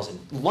snarls and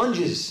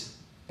lunges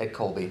at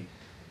Colby.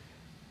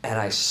 And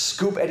I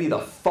scoop Eddie the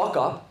fuck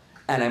up,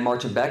 and I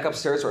march him back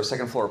upstairs to our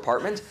second floor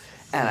apartment,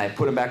 and I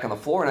put him back on the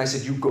floor, and I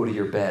said, "You go to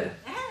your bed."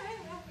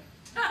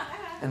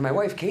 And my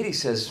wife, Katie,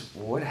 says,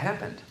 "What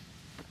happened?"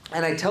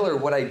 And I tell her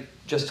what I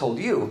just told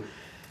you.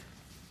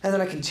 And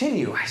then I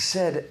continue. I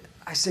said,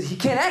 he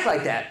can't act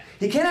like that.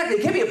 He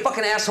can't be a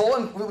fucking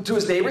asshole to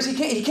his neighbors.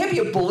 He can't be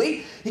a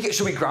bully.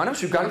 Should we ground him?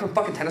 Should we ground him from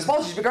fucking tennis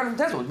balls? Should we ground him from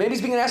tennis balls? Maybe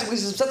he's being an asshole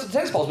because he's obsessed with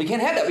tennis balls. We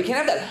can't have that. We can't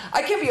have that.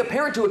 I can't be a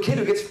parent to a kid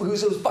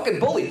who's a fucking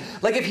bully.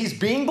 Like, if he's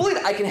being bullied,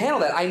 I can handle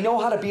that. I know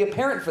how to be a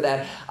parent for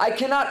that. I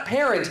cannot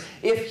parent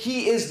if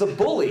he is the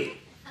bully.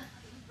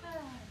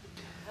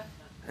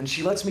 And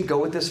she lets me go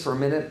with this for a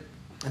minute,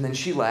 and then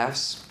she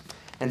laughs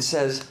and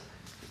says,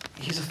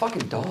 "He's a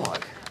fucking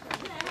dog."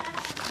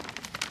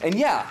 And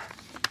yeah,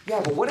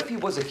 but what if he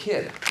was a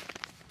kid?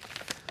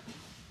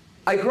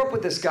 I grew up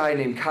with this guy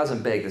named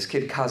Kazim Beg, this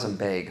kid Kazim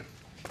Beg.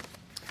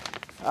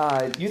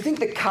 You think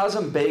that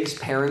Kazim Beg's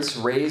parents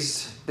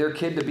raised their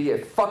kid to be a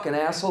fucking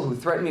asshole who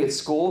threatened me at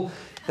school,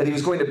 that he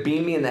was going to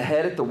beam me in the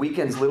head at the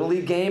weekend's Little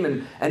League game,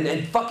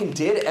 and fucking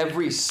did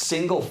every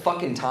single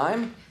fucking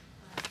time?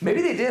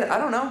 Maybe they did. I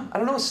don't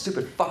know,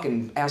 stupid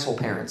fucking asshole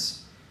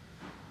parents.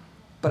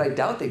 But I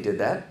doubt they did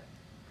that.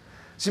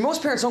 See,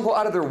 most parents don't go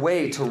out of their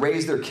way to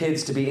raise their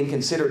kids to be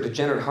inconsiderate,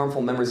 degenerate,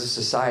 harmful members of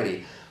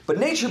society. But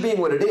nature being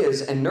what it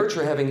is, and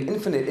nurture having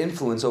infinite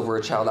influence over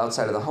a child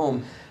outside of the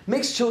home,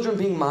 makes children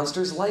being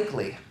monsters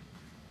likely.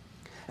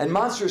 And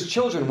monstrous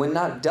children, when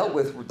not dealt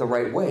with the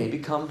right way,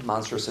 become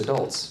monstrous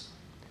adults.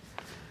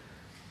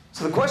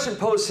 So the question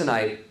posed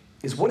tonight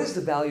is what is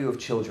the value of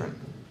children?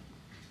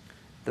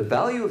 The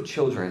value of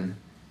children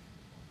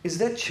is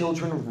that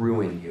children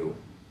ruin you.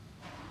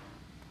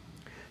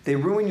 They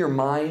ruin your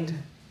mind,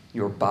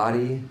 your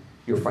body,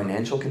 your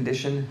financial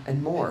condition,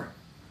 and more.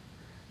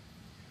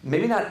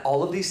 Maybe not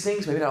all of these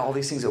things, maybe not all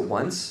these things at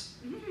once,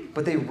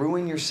 but they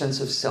ruin your sense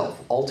of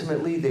self.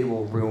 Ultimately, they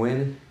will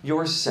ruin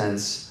your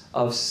sense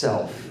of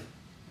self.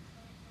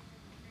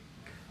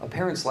 A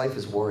parent's life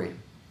is worry.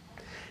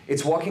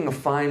 It's walking a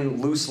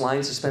fine, loose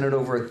line suspended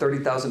over a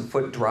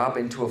 30,000-foot drop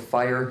into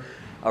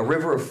a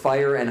river of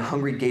fire and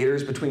hungry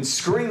gators, between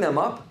screwing them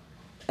up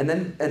and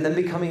then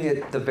becoming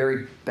at the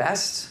very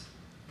best,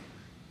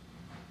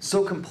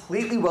 so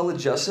completely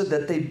well-adjusted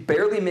that they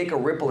barely make a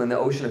ripple in the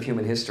ocean of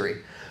human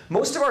history.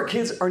 Most of our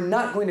kids are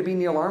not going to be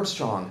Neil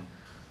Armstrong,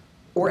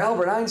 or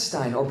Albert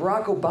Einstein, or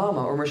Barack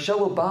Obama, or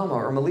Michelle Obama,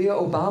 or Malia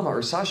Obama,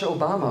 or Sasha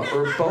Obama,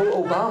 or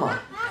Bo Obama.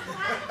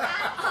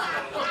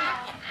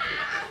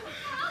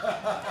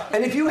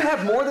 And if you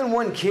have more than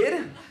one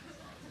kid,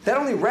 that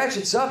only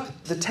ratchets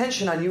up the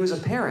tension on you as a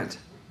parent.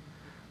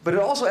 But it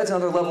also adds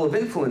another level of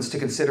influence to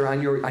consider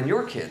on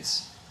your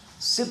kids,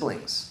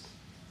 siblings.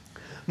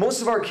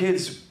 Most of our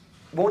kids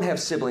won't have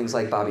siblings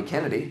like Bobby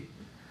Kennedy,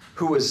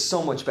 who was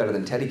so much better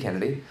than Teddy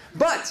Kennedy.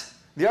 But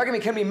the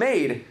argument can be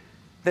made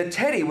that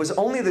Teddy was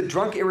only the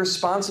drunk,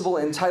 irresponsible,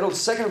 entitled,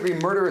 second-degree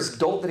murderous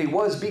dolt that he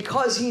was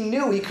because he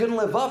knew he couldn't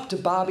live up to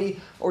Bobby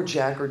or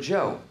Jack or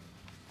Joe.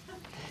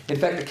 In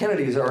fact, the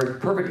Kennedys are a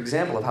perfect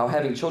example of how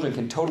having children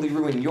can totally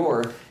ruin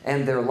your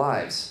and their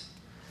lives.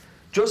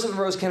 Joseph and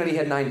Rose Kennedy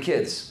had 9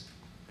 kids.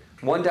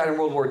 1 died in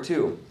World War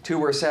II. 2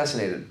 were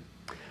assassinated.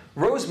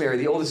 Rosemary,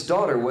 the oldest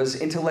daughter, was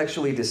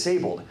intellectually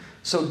disabled.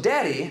 So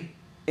Daddy,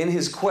 in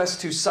his quest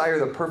to sire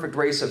the perfect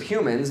race of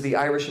humans, the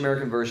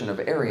Irish-American version of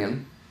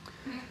Aryan,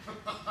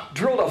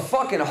 drilled a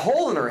fucking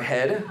hole in her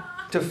head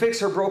to fix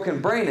her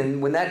broken brain.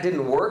 And when that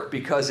didn't work,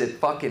 because it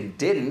fucking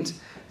didn't,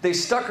 they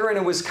stuck her in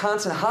a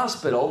Wisconsin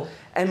hospital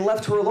and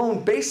left her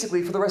alone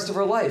basically for the rest of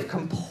her life,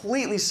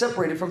 completely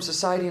separated from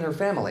society and her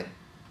family.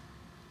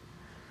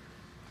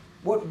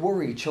 What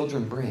worry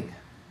children bring?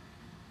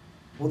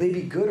 Will they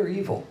be good or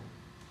evil?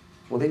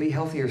 Will they be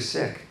healthy or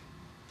sick?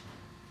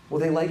 Will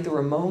they like the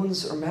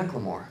Ramones or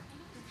Macklemore?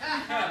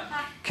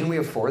 Can we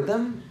afford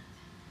them?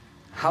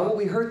 How will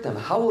we hurt them?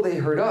 How will they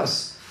hurt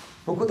us?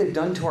 Look what they've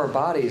done to our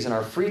bodies and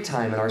our free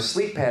time and our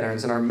sleep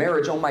patterns and our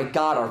marriage. Oh my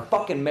God, our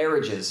fucking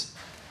marriages.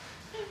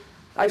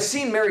 I've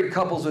seen married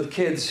couples with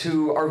kids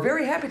who are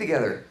very happy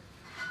together.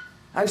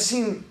 I've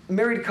seen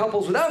married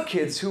couples without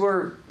kids who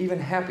are even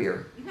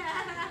happier.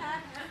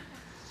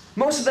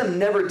 Most of them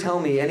never tell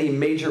me any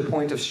major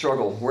point of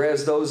struggle,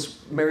 whereas those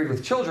married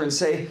with children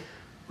say,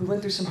 we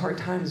went through some hard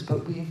times,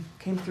 but we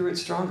came through it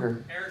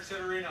stronger. Eric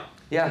Severino.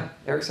 Yeah,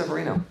 Eric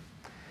Severino.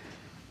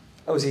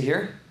 Oh, is he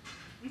here?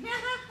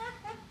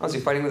 Oh, is he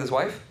fighting with his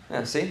wife?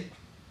 Yeah, see?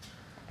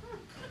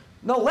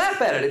 No,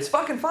 laugh at it. It's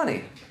fucking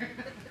funny.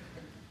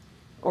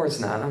 Or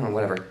it's not. I don't know,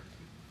 whatever.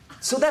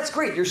 So that's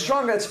great. You're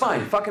stronger. That's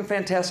fine. Fucking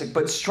fantastic.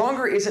 But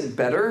stronger isn't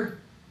better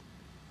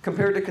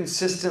compared to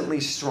consistently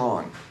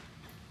strong.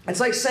 It's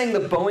like saying the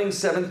Boeing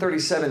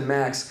 737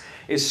 MAX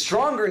is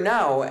stronger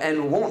now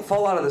and won't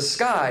fall out of the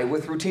sky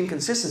with routine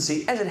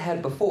consistency as it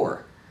had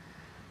before.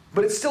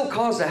 But it still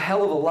caused a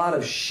hell of a lot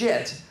of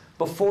shit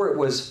before it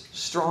was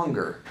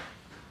stronger.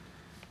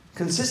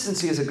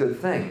 Consistency is a good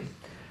thing.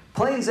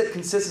 Planes that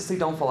consistently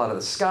don't fall out of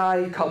the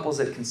sky, couples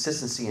that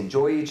consistently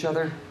enjoy each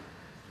other.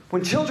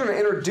 When children are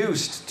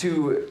introduced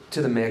to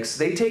the mix,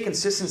 they take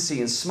consistency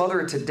and smother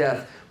it to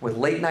death with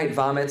late-night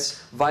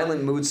vomits,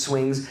 violent mood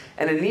swings,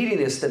 and a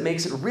neediness that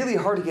makes it really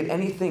hard to get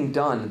anything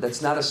done that's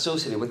not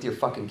associated with your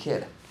fucking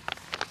kid.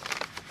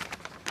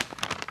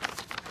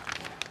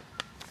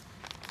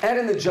 Add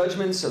in the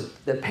judgments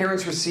that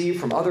parents receive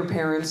from other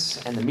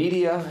parents and the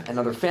media and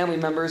other family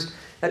members.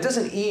 That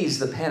doesn't ease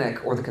the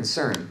panic or the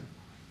concern.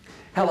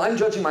 Hell, I'm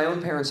judging my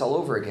own parents all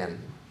over again.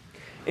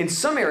 In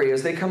some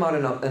areas, they come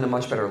out in a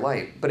much better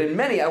light. But in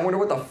many, I wonder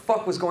what the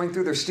fuck was going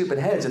through their stupid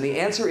heads. And the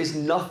answer is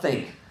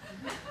nothing.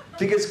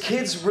 Because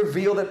kids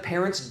reveal that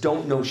parents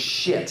don't know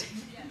shit.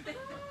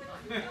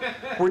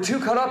 We're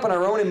too caught up on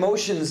our own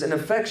emotions and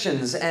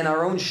affections and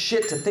our own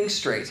shit to think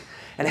straight.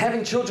 And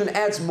having children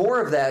adds more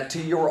of that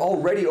to your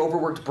already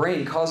overworked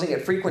brain, causing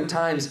at frequent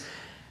times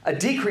a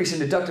decrease in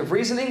deductive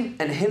reasoning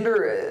and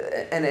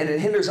it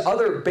hinders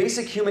other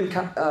basic human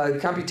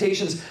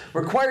computations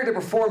required to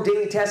perform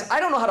daily tasks. I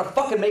don't know how to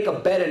fucking make a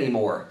bed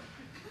anymore.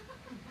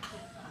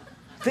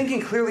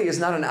 Thinking clearly is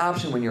not an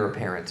option when you're a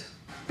parent,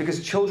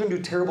 because children do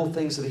terrible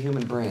things to the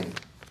human brain.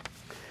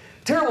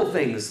 Terrible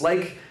things,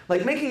 like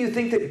making you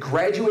think that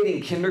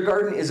graduating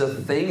kindergarten is a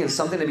thing and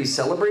something to be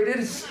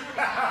celebrated.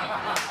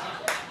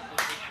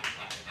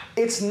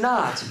 It's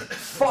not.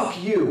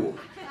 Fuck you.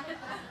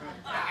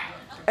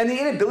 And the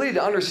inability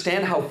to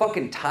understand how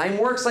fucking time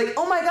works, like,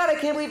 oh my God, I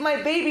can't believe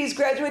my baby's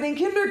graduating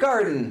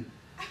kindergarten.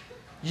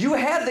 You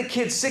had the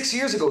kid 6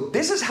 years ago.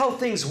 This is how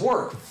things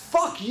work.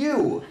 Fuck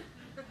you.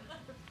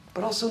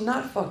 But also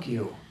not fuck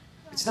you.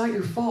 It's not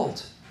your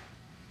fault.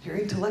 You're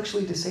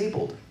intellectually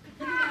disabled.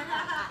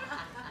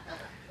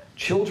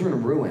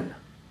 children ruin.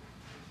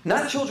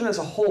 Not children as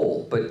a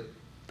whole, but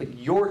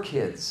your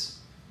kids.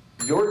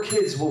 Your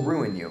kids will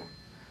ruin you.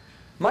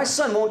 My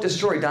son won't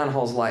destroy Don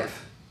Hall's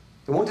life.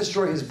 It won't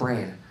destroy his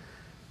brain.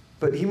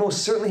 But he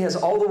most certainly has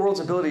all the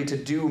world's ability to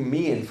do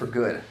me in for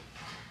good.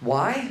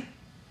 Why?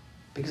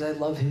 Because I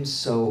love him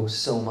so,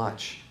 so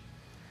much.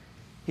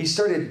 He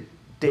started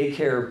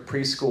daycare,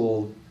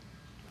 preschool,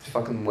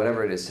 fucking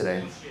whatever it is today.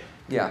 Bullshit.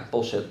 Yeah,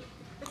 bullshit.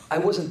 I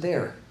wasn't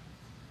there.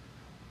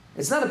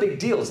 It's not a big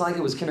deal. It's not like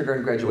it was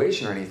kindergarten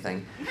graduation or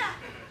anything.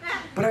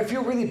 But I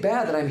feel really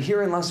bad that I'm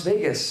here in Las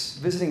Vegas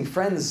visiting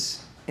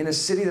friends in a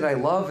city that I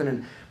love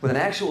and with an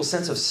actual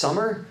sense of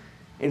summer,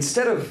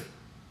 instead of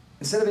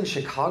in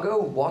Chicago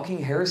walking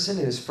Harrison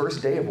in his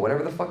first day of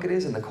whatever the fuck it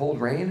is in the cold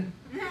rain.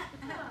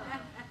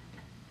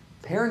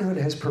 Parenthood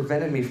has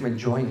prevented me from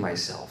enjoying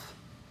myself.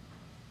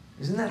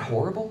 Isn't that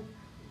horrible?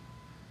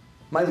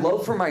 My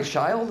love for my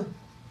child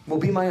will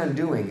be my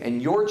undoing,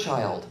 and your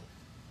child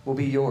will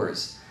be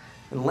yours.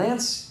 And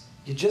Lance,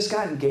 you just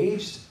got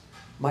engaged.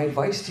 My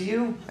advice to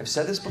you, I've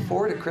said this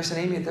before to Chris and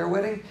Amy at their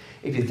wedding,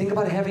 if you think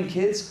about having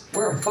kids,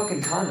 wear a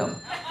fucking condom.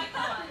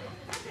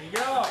 There you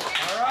go. All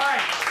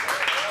right.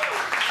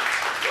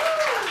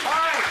 All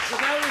right, so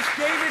that was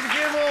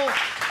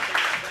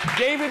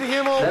David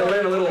Himmel. That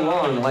ran a little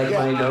long, like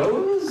my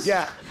nose?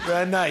 Yeah,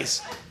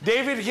 nice.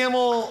 David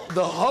Himmel,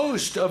 the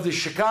host of the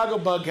Chicago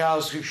Bug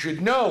House, who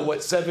should know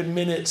what 7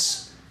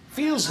 minutes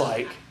feels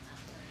like,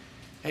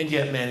 and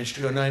yet managed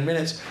to go 9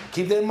 minutes.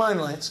 Keep that in mind,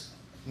 Lance.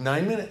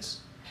 9 minutes.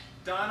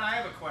 Don, I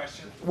have a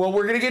question. Well,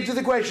 we're gonna get to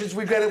the questions.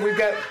 We'll get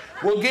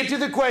to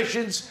the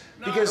questions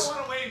because. No, I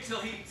don't want to wait until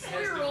he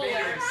has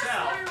debated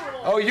himself.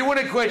 Oh, you want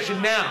a question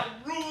now?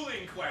 A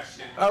ruling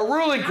question. A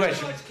ruling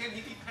question. How much can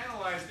he be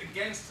penalized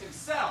against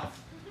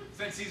himself,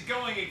 since he's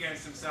going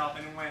against himself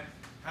and went?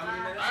 How many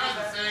minutes? I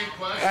have the same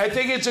question. I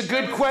think it's a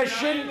good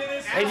question,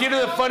 and you know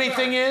the funny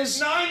thing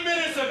is. 9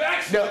 minutes of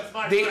excellence,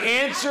 my the friend.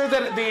 answer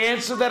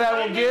that I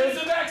will 9 give.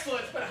 minutes of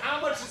excellence, but how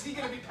much is he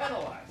going to be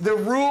penalized? The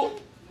rule.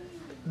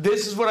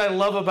 This is what I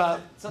love about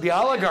the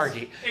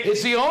oligarchy.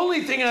 It's the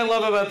only thing I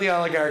love about the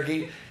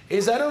oligarchy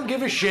is I don't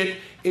give a shit.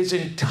 It's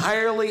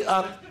entirely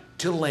up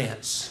to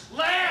Lance.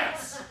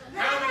 Lance!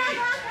 How many?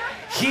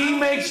 He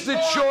makes the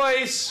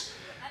choice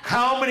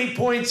how many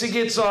points he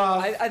gets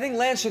off. I think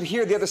Lance should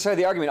hear the other side of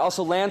the argument.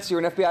 Also, Lance, you're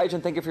an FBI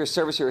agent. Thank you for your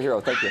service. You're a hero.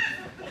 Thank you.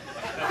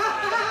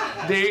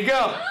 There you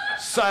go.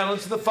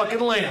 Silence of the fucking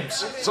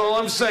lambs. That's all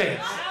I'm saying.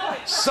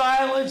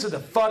 Silence of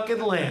the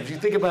fucking lambs. You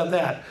think about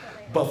that,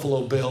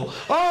 Buffalo Bill.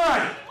 All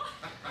right.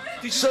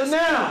 So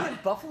now.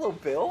 Buffalo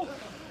Bill?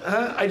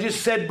 I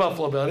just said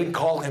Buffalo Bill. I didn't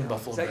call him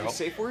Buffalo Is that Bill. your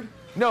safe word?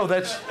 No,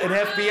 that's an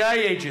FBI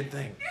agent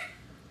thing.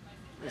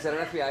 Is that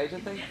an FBI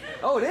agent thing?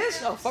 Oh, it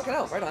is? Oh, fucking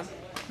hell. Right on.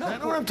 I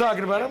know what I'm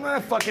talking about. I'm not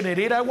a fucking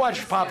idiot. I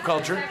watch pop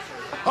culture.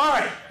 All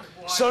right.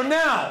 So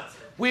now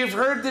we've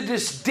heard the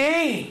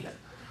disdain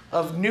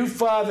of new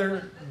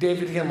father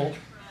David Himmel.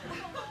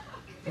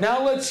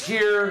 Now let's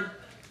hear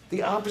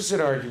the opposite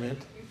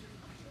argument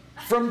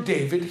from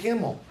David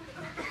Himmel.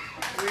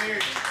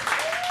 Weird.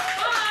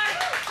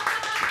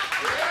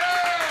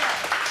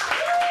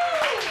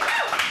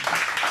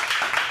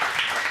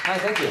 Hi,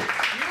 thank you.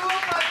 You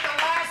look like the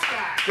last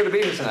guy. Good to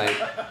be here tonight.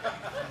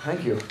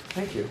 Thank you.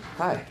 Thank you.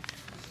 Hi.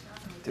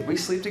 Did we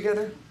sleep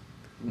together?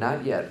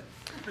 Not yet.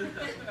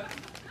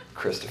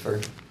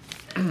 Christopher.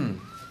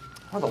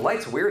 Oh, the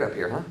light's weird up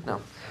here, huh?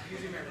 No.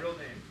 Using my real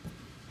name.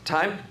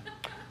 Time?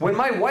 When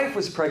my wife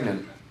was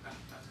pregnant,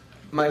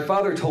 my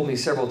father told me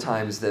several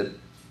times that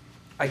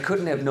I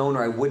couldn't have known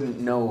or I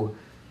wouldn't know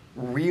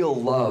real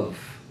love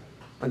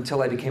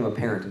until I became a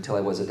parent, until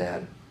I was a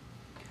dad.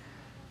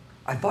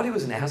 I thought he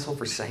was an asshole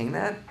for saying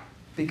that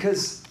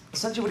because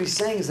essentially what he's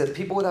saying is that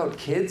people without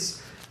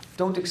kids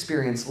don't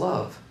experience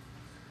love.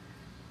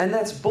 And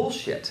that's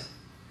bullshit.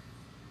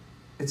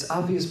 It's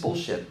obvious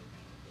bullshit.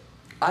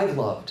 I've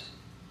loved.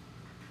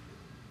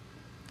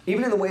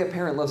 Even in the way a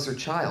parent loves their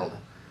child.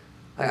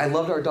 I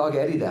loved our dog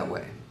Eddie that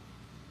way.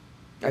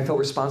 I felt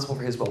responsible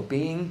for his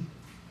well-being.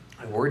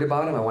 I worried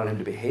about him. I wanted him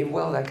to behave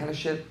well, that kind of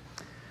shit.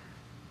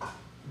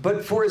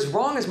 But for as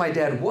wrong as my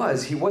dad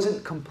was, he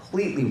wasn't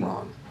completely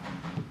wrong.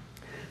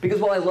 Because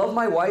while I love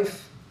my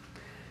wife,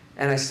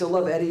 and I still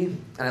love Eddie,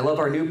 and I love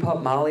our new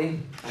pup Molly,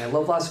 and I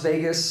love Las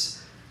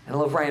Vegas, and I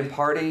love Ryan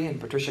Party, and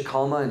Patricia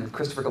Kalma, and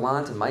Christopher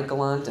Gallant, and Mike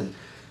Gallant, and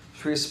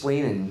Shreya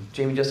Spleen, and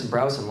Jamie Justin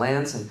Browse, and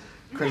Lance, and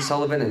Corinne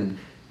Sullivan, and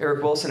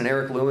Eric Wilson, and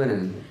Eric Lewin,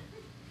 and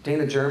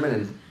Dana German,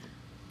 and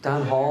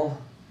Don Hall.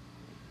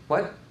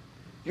 What?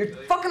 You're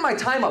fucking my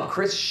time up,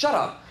 Chris. Shut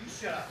up. You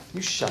shut up.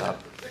 You shut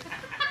up.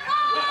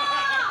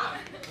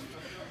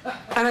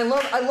 And I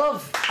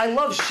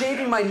love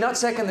shaving my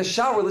nutsack in the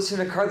shower,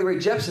 listening to Carly Rae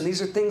Jepsen.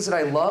 These are things that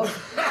I love.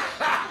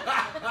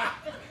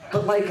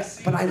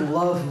 But I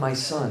love my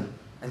son.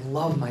 I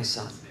love my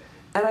son.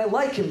 And I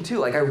like him too.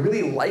 Like, I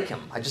really like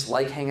him. I just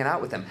like hanging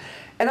out with him.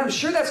 And I'm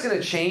sure that's going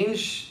to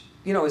change,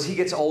 as he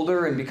gets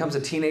older and becomes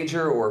a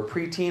teenager or a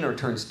preteen or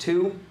turns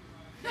 2.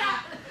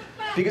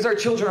 Because our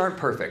children aren't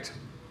perfect.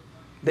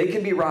 They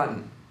can be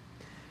rotten.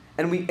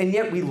 And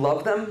yet we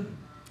love them,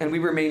 and we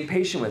remain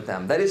patient with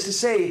them. That is to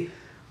say,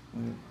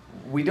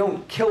 we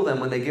don't kill them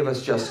when they give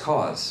us just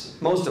cause.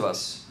 Most of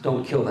us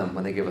don't kill them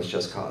when they give us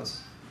just cause.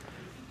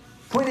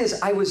 Point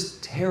is, I was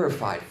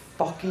terrified,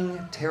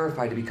 fucking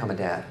terrified to become a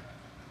dad.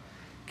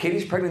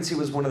 Katie's pregnancy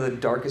was one of the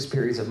darkest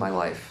periods of my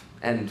life,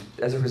 and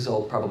as a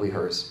result, probably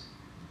hers.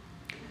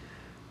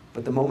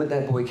 But the moment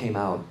that boy came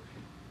out,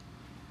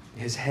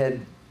 his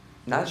head,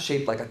 not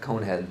shaped like a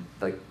cone head,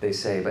 like they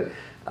say, but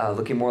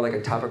looking more like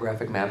a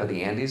topographic map of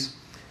the Andes,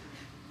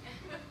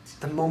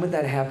 the moment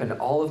that happened,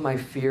 all of my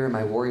fear and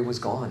my worry was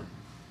gone.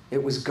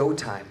 It was go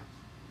time.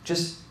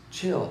 Just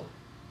chill.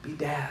 Be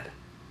dad.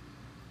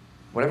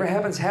 Whatever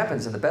happens,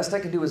 happens, and the best I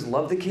can do is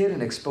love the kid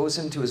and expose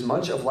him to as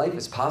much of life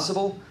as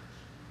possible,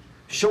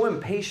 show him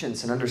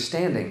patience and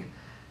understanding,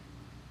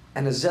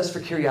 and a zest for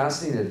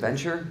curiosity and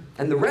adventure,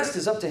 and the rest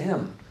is up to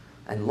him,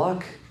 and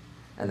luck,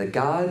 and the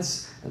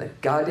gods, and the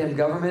goddamn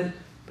government,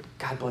 but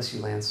God bless you,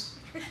 Lance.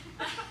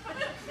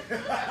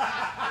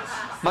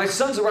 My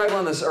son's arrival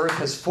on this earth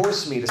has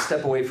forced me to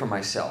step away from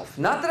myself.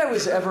 Not that I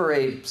was ever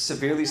a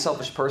severely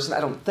selfish person. I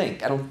don't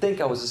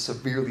think I was a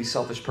severely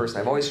selfish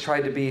person. I've always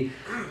tried to be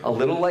a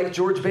little like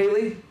George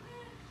Bailey.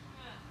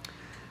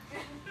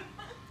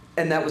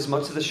 And that was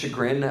much to the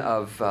chagrin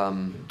of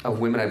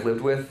women I've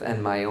lived with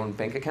and my own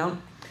bank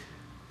account.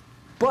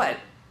 But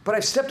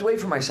I've stepped away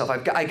from myself. I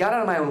got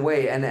out of my own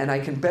way, and I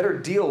can better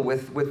deal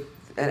with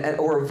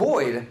or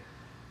avoid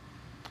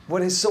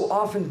what has so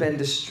often been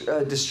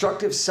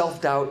destructive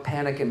self-doubt,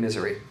 panic, and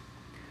misery.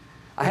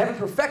 I haven't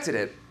perfected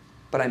it,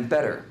 but I'm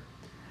better.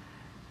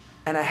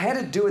 And I had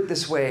to do it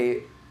this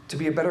way to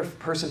be a better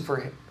person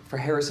for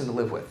Harrison to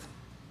live with.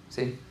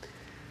 See?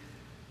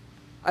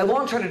 I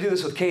long tried to do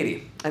this with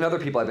Katie and other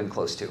people I've been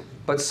close to.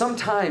 But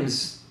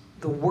sometimes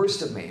the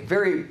worst of me,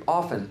 very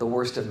often the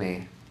worst of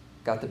me,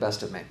 got the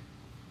best of me.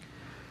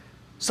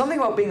 Something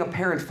about being a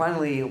parent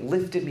finally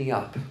lifted me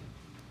up.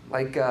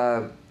 Like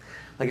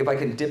if I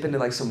can dip into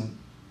like some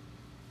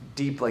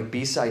deep like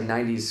B-side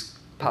 90s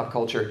pop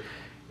culture,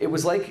 it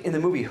was like in the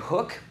movie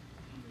Hook,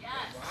 yes.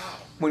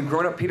 When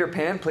grown-up Peter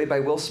Pan, played by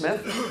Will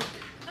Smith,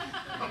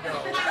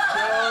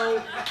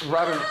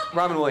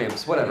 Robin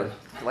Williams, whatever,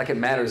 like it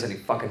matters any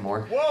fucking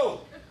more.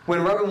 Whoa!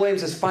 When Robin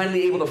Williams is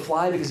finally able to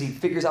fly because he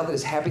figures out that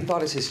his happy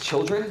thought is his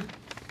children,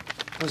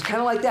 it was kind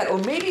of like that. Or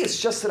maybe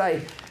it's just that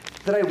I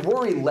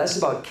worry less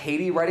about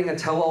Katie writing a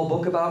tell-all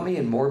book about me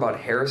and more about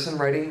Harrison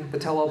writing the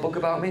tell-all book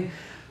about me.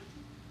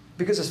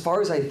 Because as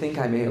far as I think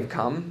I may have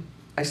come,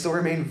 I still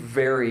remain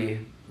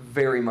very,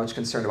 very much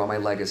concerned about my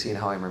legacy and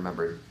how I'm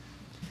remembered.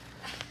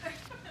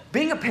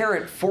 Being a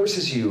parent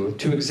forces you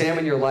to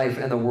examine your life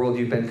and the world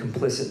you've been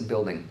complicit in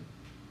building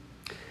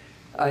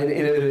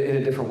in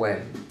a different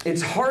way.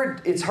 It's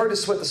hard to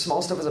sweat the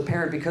small stuff as a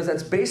parent because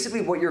that's basically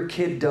what your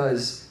kid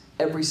does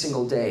every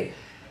single day.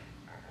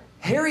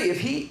 Harry, if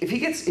he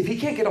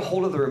can't get a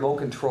hold of the remote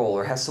control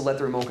or has to let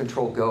the remote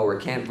control go or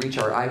can't reach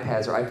our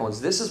iPads or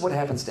iPhones, this is what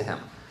happens to him.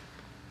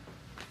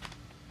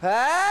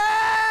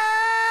 Ah!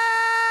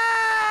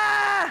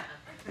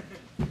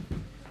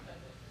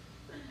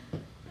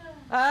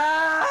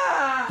 Ah! Ah!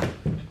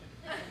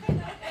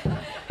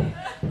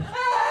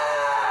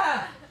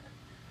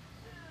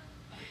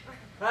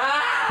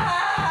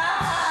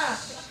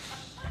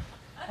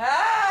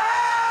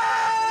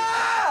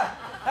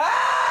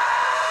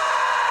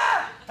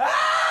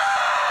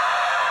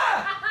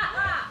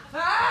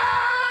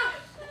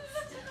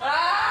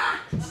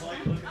 It's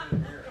like looking in the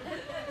mirror.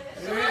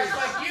 It's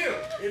like you.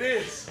 It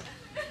is.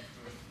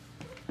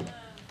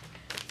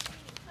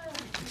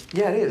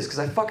 Yeah, it is, because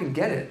I fucking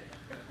get it.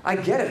 I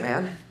get it,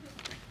 man.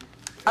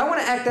 I want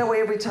to act that way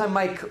every time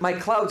my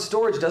cloud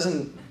storage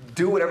doesn't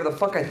do whatever the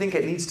fuck I think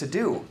it needs to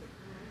do.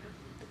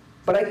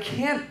 But I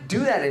can't do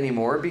that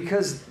anymore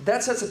because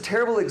that sets a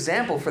terrible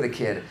example for the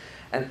kid.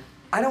 And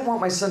I don't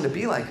want my son to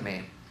be like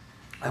me.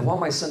 I want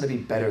my son to be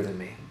better than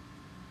me.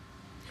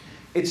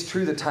 It's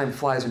true that time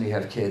flies when you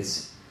have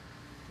kids.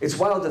 It's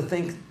wild to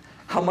think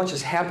how much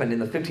has happened in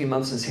the 15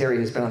 months since Harry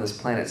has been on this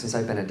planet, since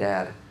I've been a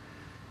dad.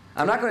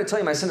 I'm not going to tell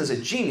you my son is a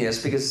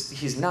genius because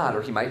he's not,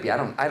 or he might be. I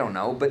don't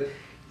know. But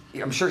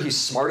I'm sure he's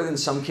smarter than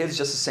some kids,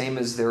 just the same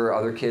as there are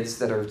other kids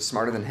that are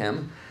smarter than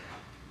him.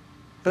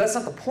 But that's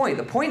not the point.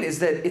 The point is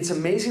that it's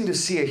amazing to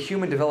see a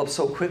human develop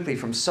so quickly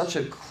from such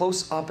a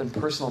close-up and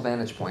personal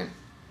vantage point.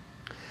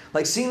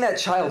 Like seeing that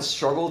child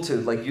struggle to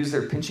like use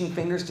their pinching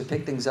fingers to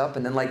pick things up,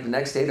 and then like the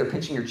next day they're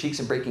pinching your cheeks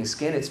and breaking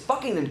skin. It's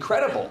fucking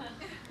incredible.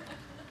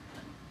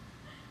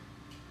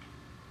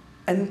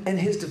 And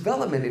his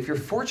development, if you're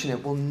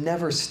fortunate, will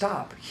never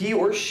stop. He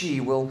or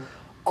she will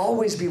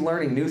always be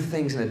learning new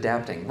things and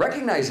adapting.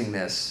 Recognizing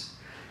this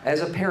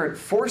as a parent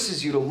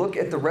forces you to look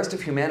at the rest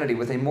of humanity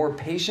with a more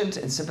patient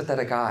and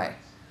sympathetic eye.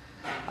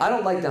 I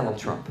don't like Donald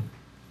Trump.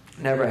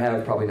 Never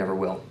have, probably never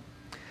will.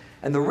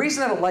 And the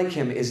reason I don't like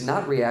him is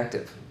not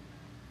reactive.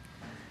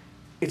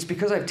 It's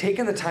because I've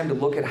taken the time to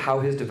look at how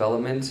his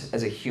development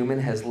as a human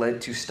has led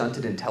to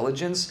stunted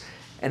intelligence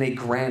and a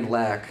grand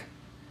lack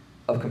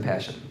of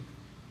compassion.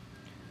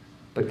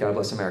 But God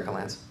bless America,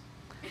 Lance.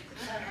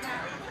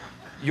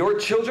 Your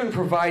children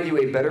provide you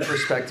a better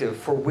perspective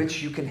for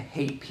which you can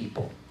hate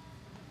people.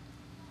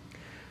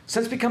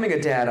 Since becoming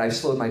a dad, I've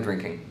slowed my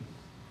drinking.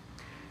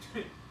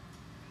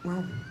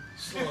 Well,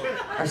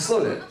 I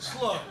slowed it.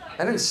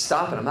 I didn't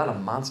stop it. I'm not a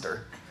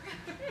monster.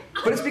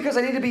 But it's because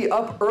I need to be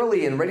up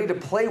early and ready to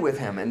play with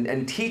him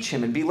and teach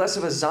him and be less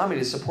of a zombie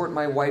to support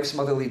my wife's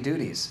motherly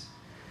duties.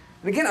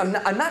 And again,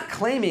 I'm not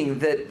claiming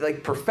that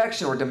like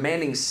perfection or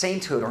demanding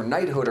sainthood or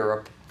knighthood or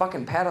a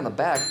fucking pat on the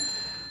back,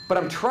 but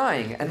I'm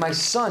trying, and my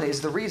son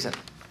is the reason.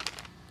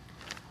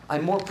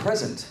 I'm more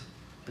present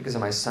because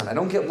of my son. I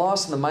don't get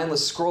lost in the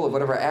mindless scroll of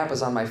whatever app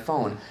is on my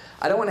phone.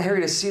 I don't want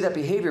Harry to see that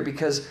behavior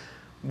because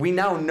we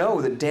now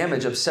know the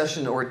damage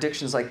obsession or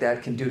addictions like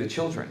that can do to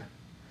children.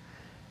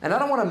 And I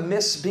don't want to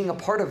miss being a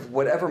part of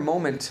whatever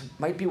moment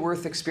might be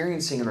worth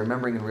experiencing and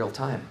remembering in real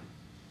time.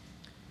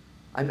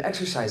 I'm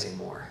exercising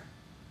more.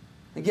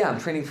 Like, yeah, I'm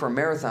training for a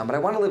marathon, but I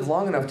want to live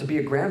long enough to be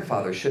a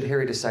grandfather should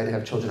Harry decide to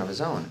have children of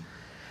his own.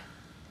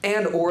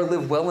 And or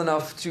live well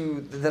enough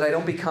that I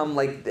don't become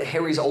like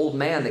Harry's old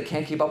man that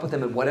can't keep up with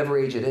him at whatever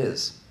age it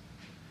is.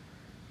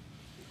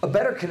 A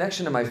better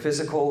connection to my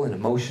physical and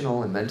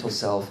emotional and mental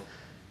self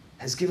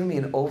has given me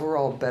an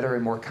overall better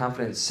and more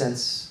confident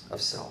sense of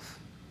self.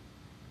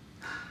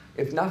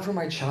 If not for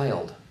my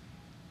child,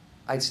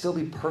 I'd still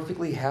be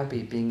perfectly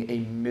happy being a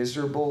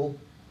miserable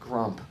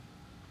grump,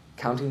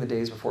 counting the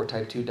days before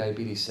type 2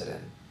 diabetes set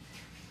in.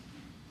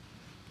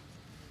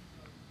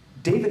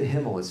 David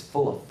Himmel is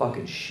full of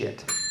fucking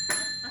shit.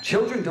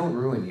 Children don't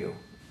ruin you.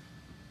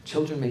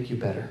 Children make you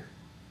better.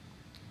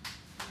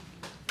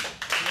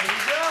 There you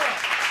go.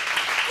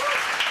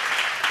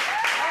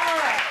 All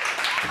right.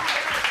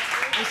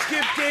 Let's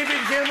give David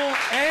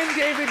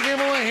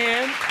Himmel a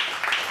hand.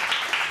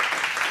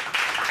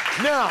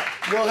 Now,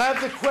 we'll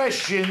have the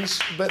questions,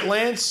 but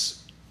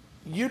Lance,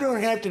 you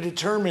don't have to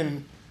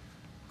determine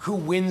who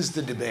wins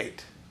the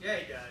debate. Yeah,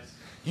 he does.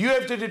 You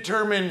have to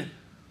determine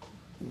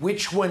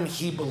which one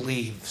he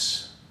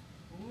believes.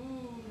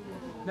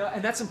 No,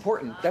 and that's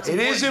important. It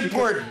is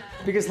important.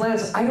 Because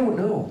Lance, I don't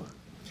know.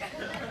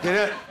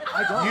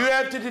 You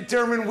have to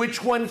determine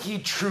which one he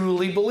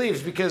truly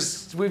believes,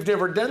 because we've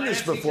never done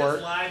this before.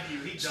 He just lied to you.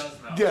 He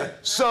does know. Yeah.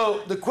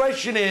 So the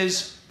question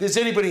is, does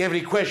anybody have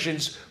any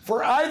questions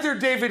for either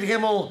David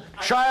Himmel,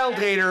 child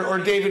hater, or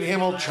David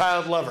Himmel,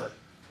 child lover?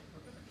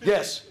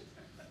 Yes.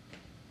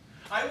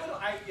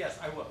 Yes,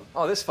 I will.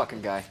 Oh, this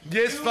fucking guy.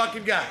 This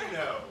fucking guy. You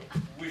know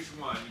which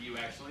one you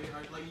actually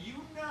are. Like, you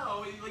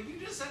know. Like, you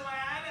just said, like,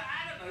 I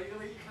don't know. You're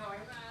like,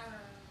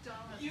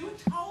 you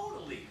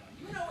totally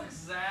know. You know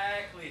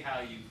exactly how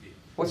you feel.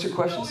 What's your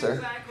question, sir?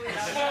 Exactly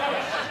how you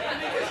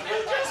feel.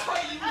 Because just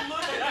by you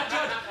look at the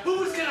judge,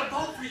 who's going to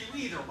vote for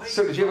you either way?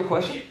 Sir, did you have a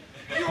question?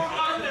 You're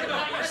on there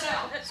by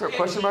yourself. Is there a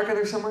question mark in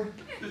there somewhere?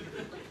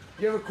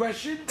 You have a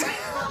question?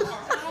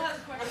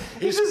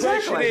 His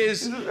question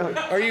is,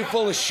 are you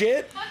full of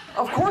shit?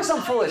 Of course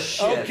I'm full of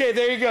shit. Okay,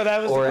 there you go.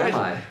 That was Or the am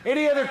question. I?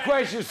 Any other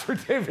questions for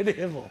David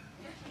Himmel?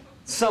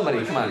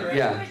 Somebody, come on,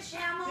 yeah. Which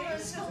Hamill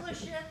is full of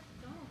shit?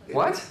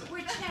 What?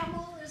 Which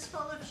Hamill is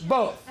full of shit?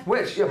 Both.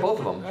 Which? Yeah, both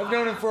of them. I've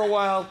known him for a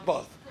while.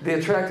 Both. The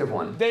attractive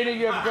one. Dana,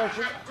 you have a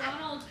question?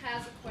 Donald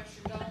has a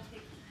question. Donald,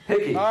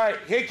 Hickey. All right,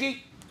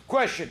 Hickey,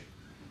 question.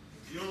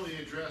 You only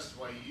addressed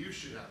why you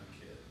should have a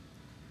kid.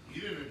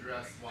 You didn't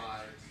address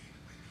why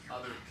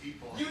other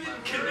people You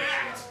didn't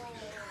connect.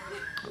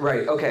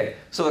 Right, okay.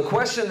 So the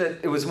question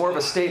that, it was more of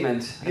a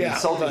statement, an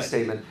insulting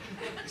statement,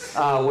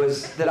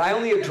 was that I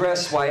only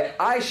addressed why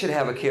I should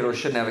have a kid or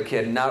shouldn't have a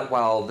kid, not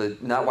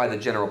why the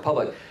general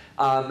public.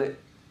 I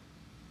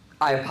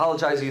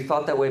apologize if you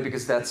thought that way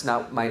because that's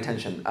not my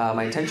intention.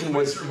 My intention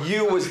was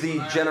you was the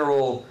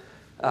general,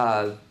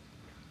 the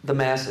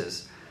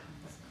masses.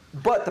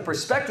 But the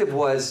perspective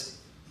was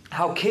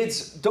how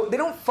kids, they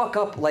don't fuck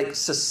up like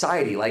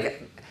society.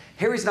 Like,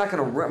 Harry's not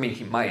going to, I mean,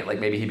 he might,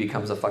 like maybe he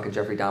becomes a fucking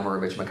Jeffrey Dahmer or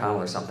Mitch McConnell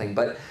or something,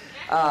 but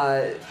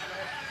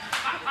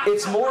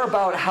it's more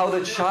about how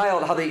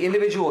the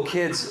individual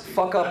kids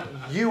fuck up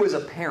you as a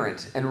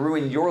parent and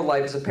ruin your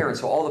life as a parent.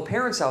 So all the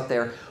parents out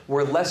there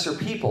were lesser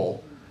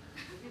people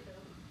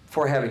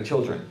for having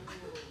children.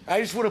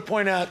 I just want to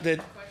point out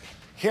that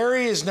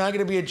Harry is not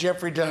going to be a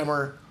Jeffrey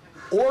Dahmer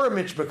or a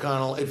Mitch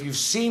McConnell. If you've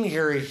seen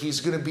Harry, he's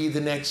going to be the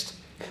next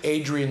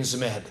Adrian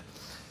Zmed.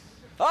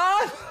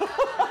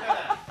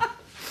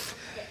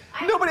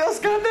 Nobody else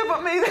got that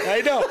but me.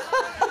 I know.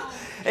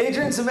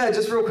 Adrian Zmed,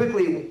 just real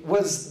quickly,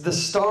 was the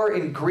star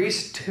in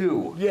Grease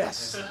 2.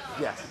 Yes.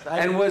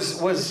 And was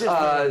what's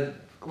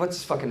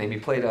his fucking name? He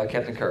played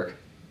Captain Kirk.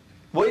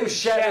 William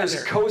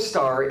Shatner's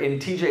co-star in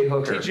T.J.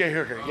 Hooker. T.J.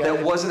 Hooker, yeah.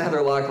 That wasn't Heather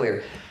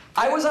Locklear.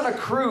 I was on a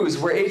cruise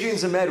where Adrian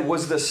Zmed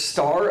was the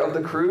star of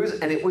the cruise,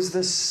 and it was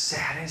the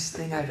saddest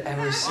thing I've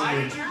ever seen. Why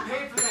did you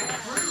pay for that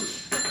cruise?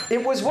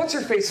 It was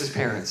what's-her-face's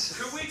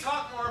parents. Could we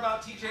talk more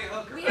about T.J.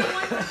 Hooker? We have one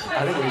more question.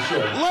 I think we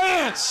should.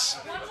 Lance!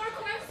 One more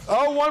question.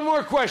 Oh, one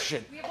more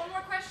question. We have one more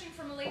question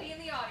from a lady in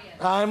the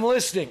audience. I'm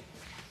listening.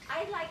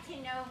 I'd like to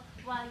know,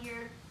 while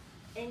you're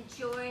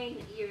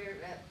enjoying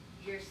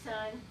your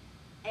son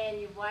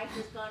and your wife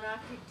has gone off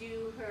to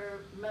do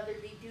her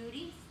motherly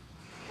duties,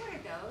 What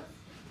are those?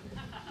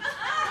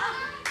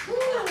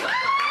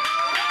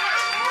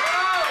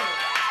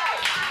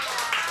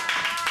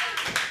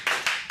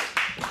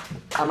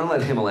 I'm gonna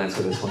let Himmel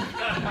answer this one.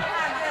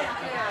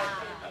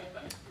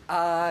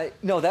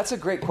 No, that's a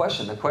great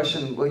question. The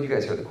question, well, you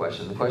guys heard the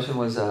question. The question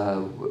was,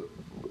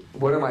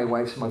 what are my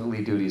wife's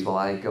motherly duties while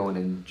I go and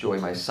enjoy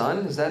my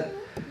son? Is that?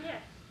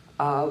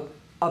 Yeah.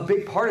 A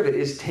big part of it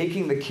is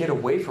taking the kid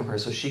away from her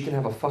so she can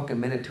have a fucking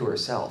minute to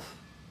herself.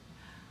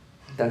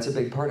 That's a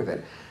big part of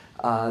it.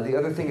 The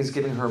other thing is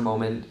giving her a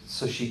moment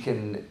so she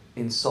can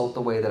insult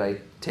the way that I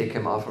take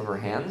him off of her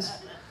hands.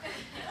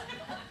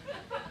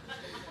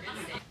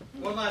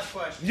 One last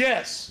question.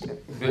 Yes.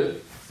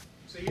 Good.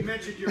 So you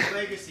mentioned your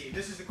legacy.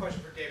 This is a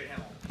question for David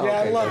Himmel.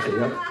 Yeah, I love it.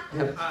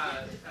 Yep.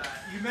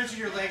 You mentioned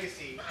your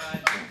legacy. Do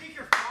you think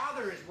your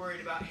father is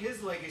worried about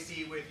his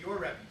legacy with your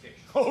reputation?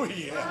 Oh,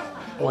 yeah.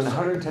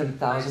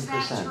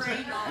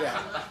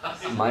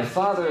 110,000%. My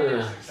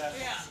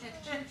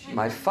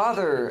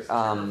father,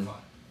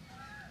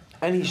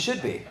 and he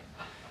should be.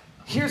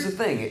 Here's the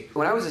thing.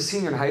 When I was a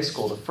senior in high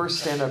school, the first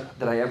stand-up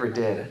that I ever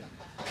did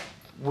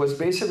was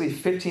basically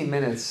 15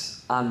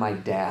 minutes on my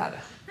dad.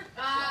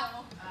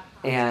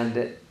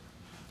 And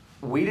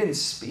he didn't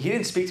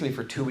speak to me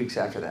for 2 weeks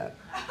after that.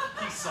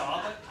 He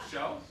saw the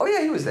show? Oh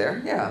yeah, he was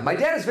there. Yeah, my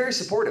dad is very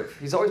supportive.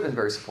 He's always been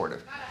very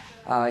supportive.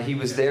 He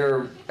was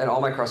there at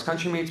all my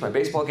cross-country meets, my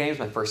baseball games,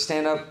 my first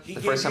stand-up, the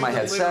first time I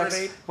had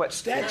sex. What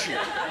statue?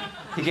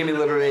 He gave me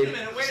literally. Wait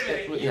a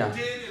minute. Yeah.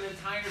 You did an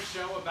entire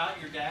show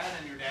about your dad,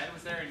 and your dad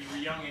was there, and you were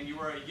young, and you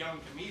were a young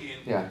comedian.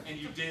 Yeah. And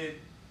you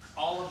did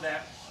all of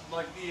that.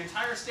 Like the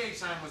entire stage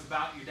time was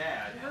about your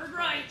dad. You heard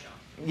right.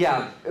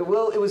 Yeah,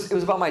 well, it was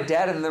about my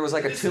dad, and then there was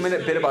like a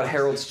 2-minute bit about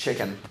Harold's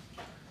Chicken,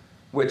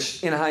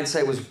 which in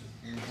hindsight was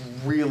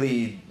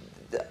really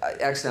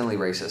accidentally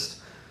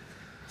racist.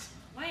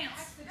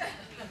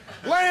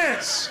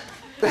 Lance!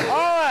 All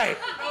right.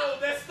 No,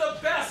 that's the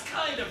best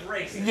kind of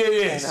racist. It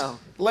is. I know.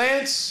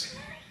 Lance,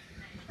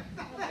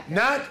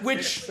 not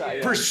which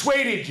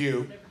persuaded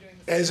you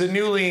as a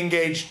newly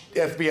engaged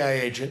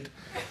FBI agent,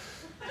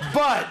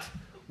 but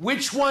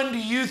which one do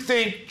you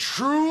think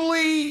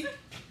truly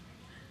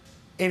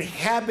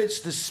inhabits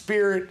the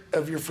spirit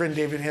of your friend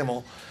David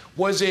Himmel?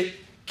 Was it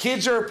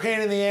kids are a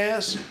pain in the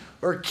ass,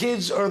 or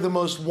kids are the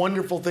most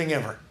wonderful thing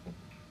ever?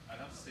 I'd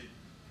have to say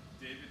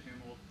David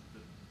Himmel, the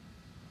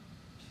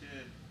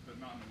kid, but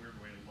not in a weird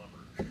way,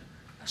 lover.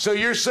 So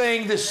you're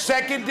saying the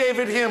second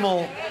David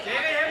Himmel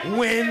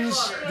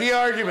wins the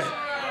argument.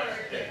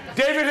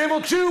 David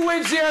Himmel 2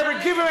 wins the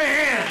argument. Give him a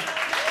hand.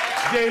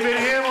 David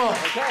Himmel.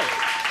 Okay.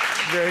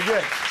 Very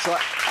good. So,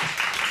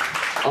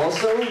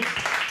 also,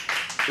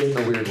 in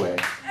the weird way.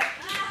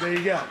 There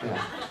you go.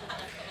 Yeah.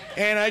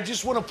 And I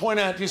just want to point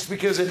out, just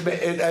because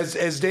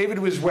as David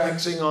was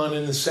waxing on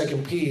in the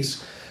second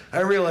piece, I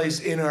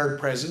realized in our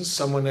presence,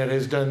 someone that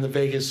has done the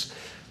Vegas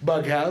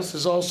Bug House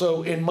is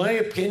also, in my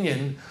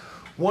opinion,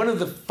 one of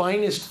the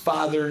finest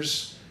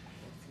fathers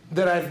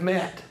that I've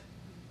met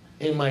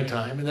in my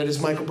time, and that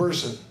is Michael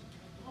Burson.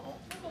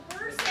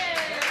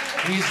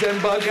 He's done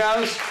Bug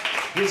House.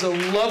 He has a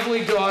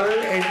lovely daughter,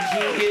 and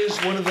he is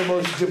one of the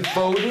most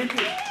devoted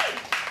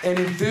and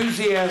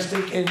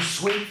enthusiastic and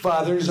sweet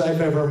fathers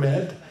I've ever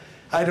met.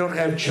 I don't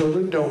have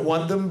children, don't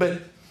want them,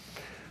 but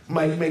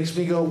Mike makes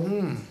me go,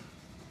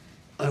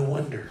 I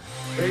wonder.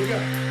 There you go.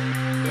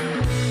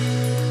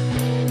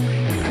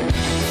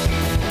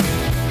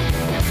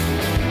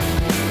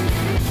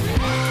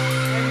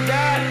 And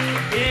that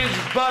is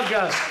Bug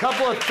Us.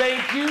 Couple of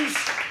thank yous.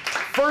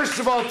 First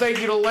of all, thank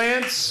you to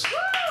Lance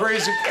for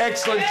his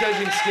excellent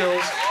judging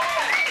skills.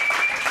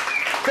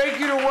 Thank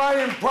you to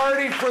Ryan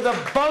Party for the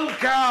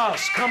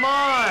bunkhouse. Come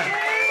on.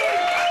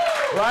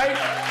 Right?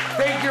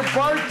 Thank your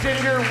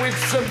bartender with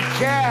some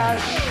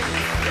cash.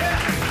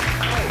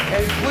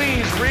 And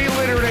please,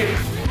 reliterate.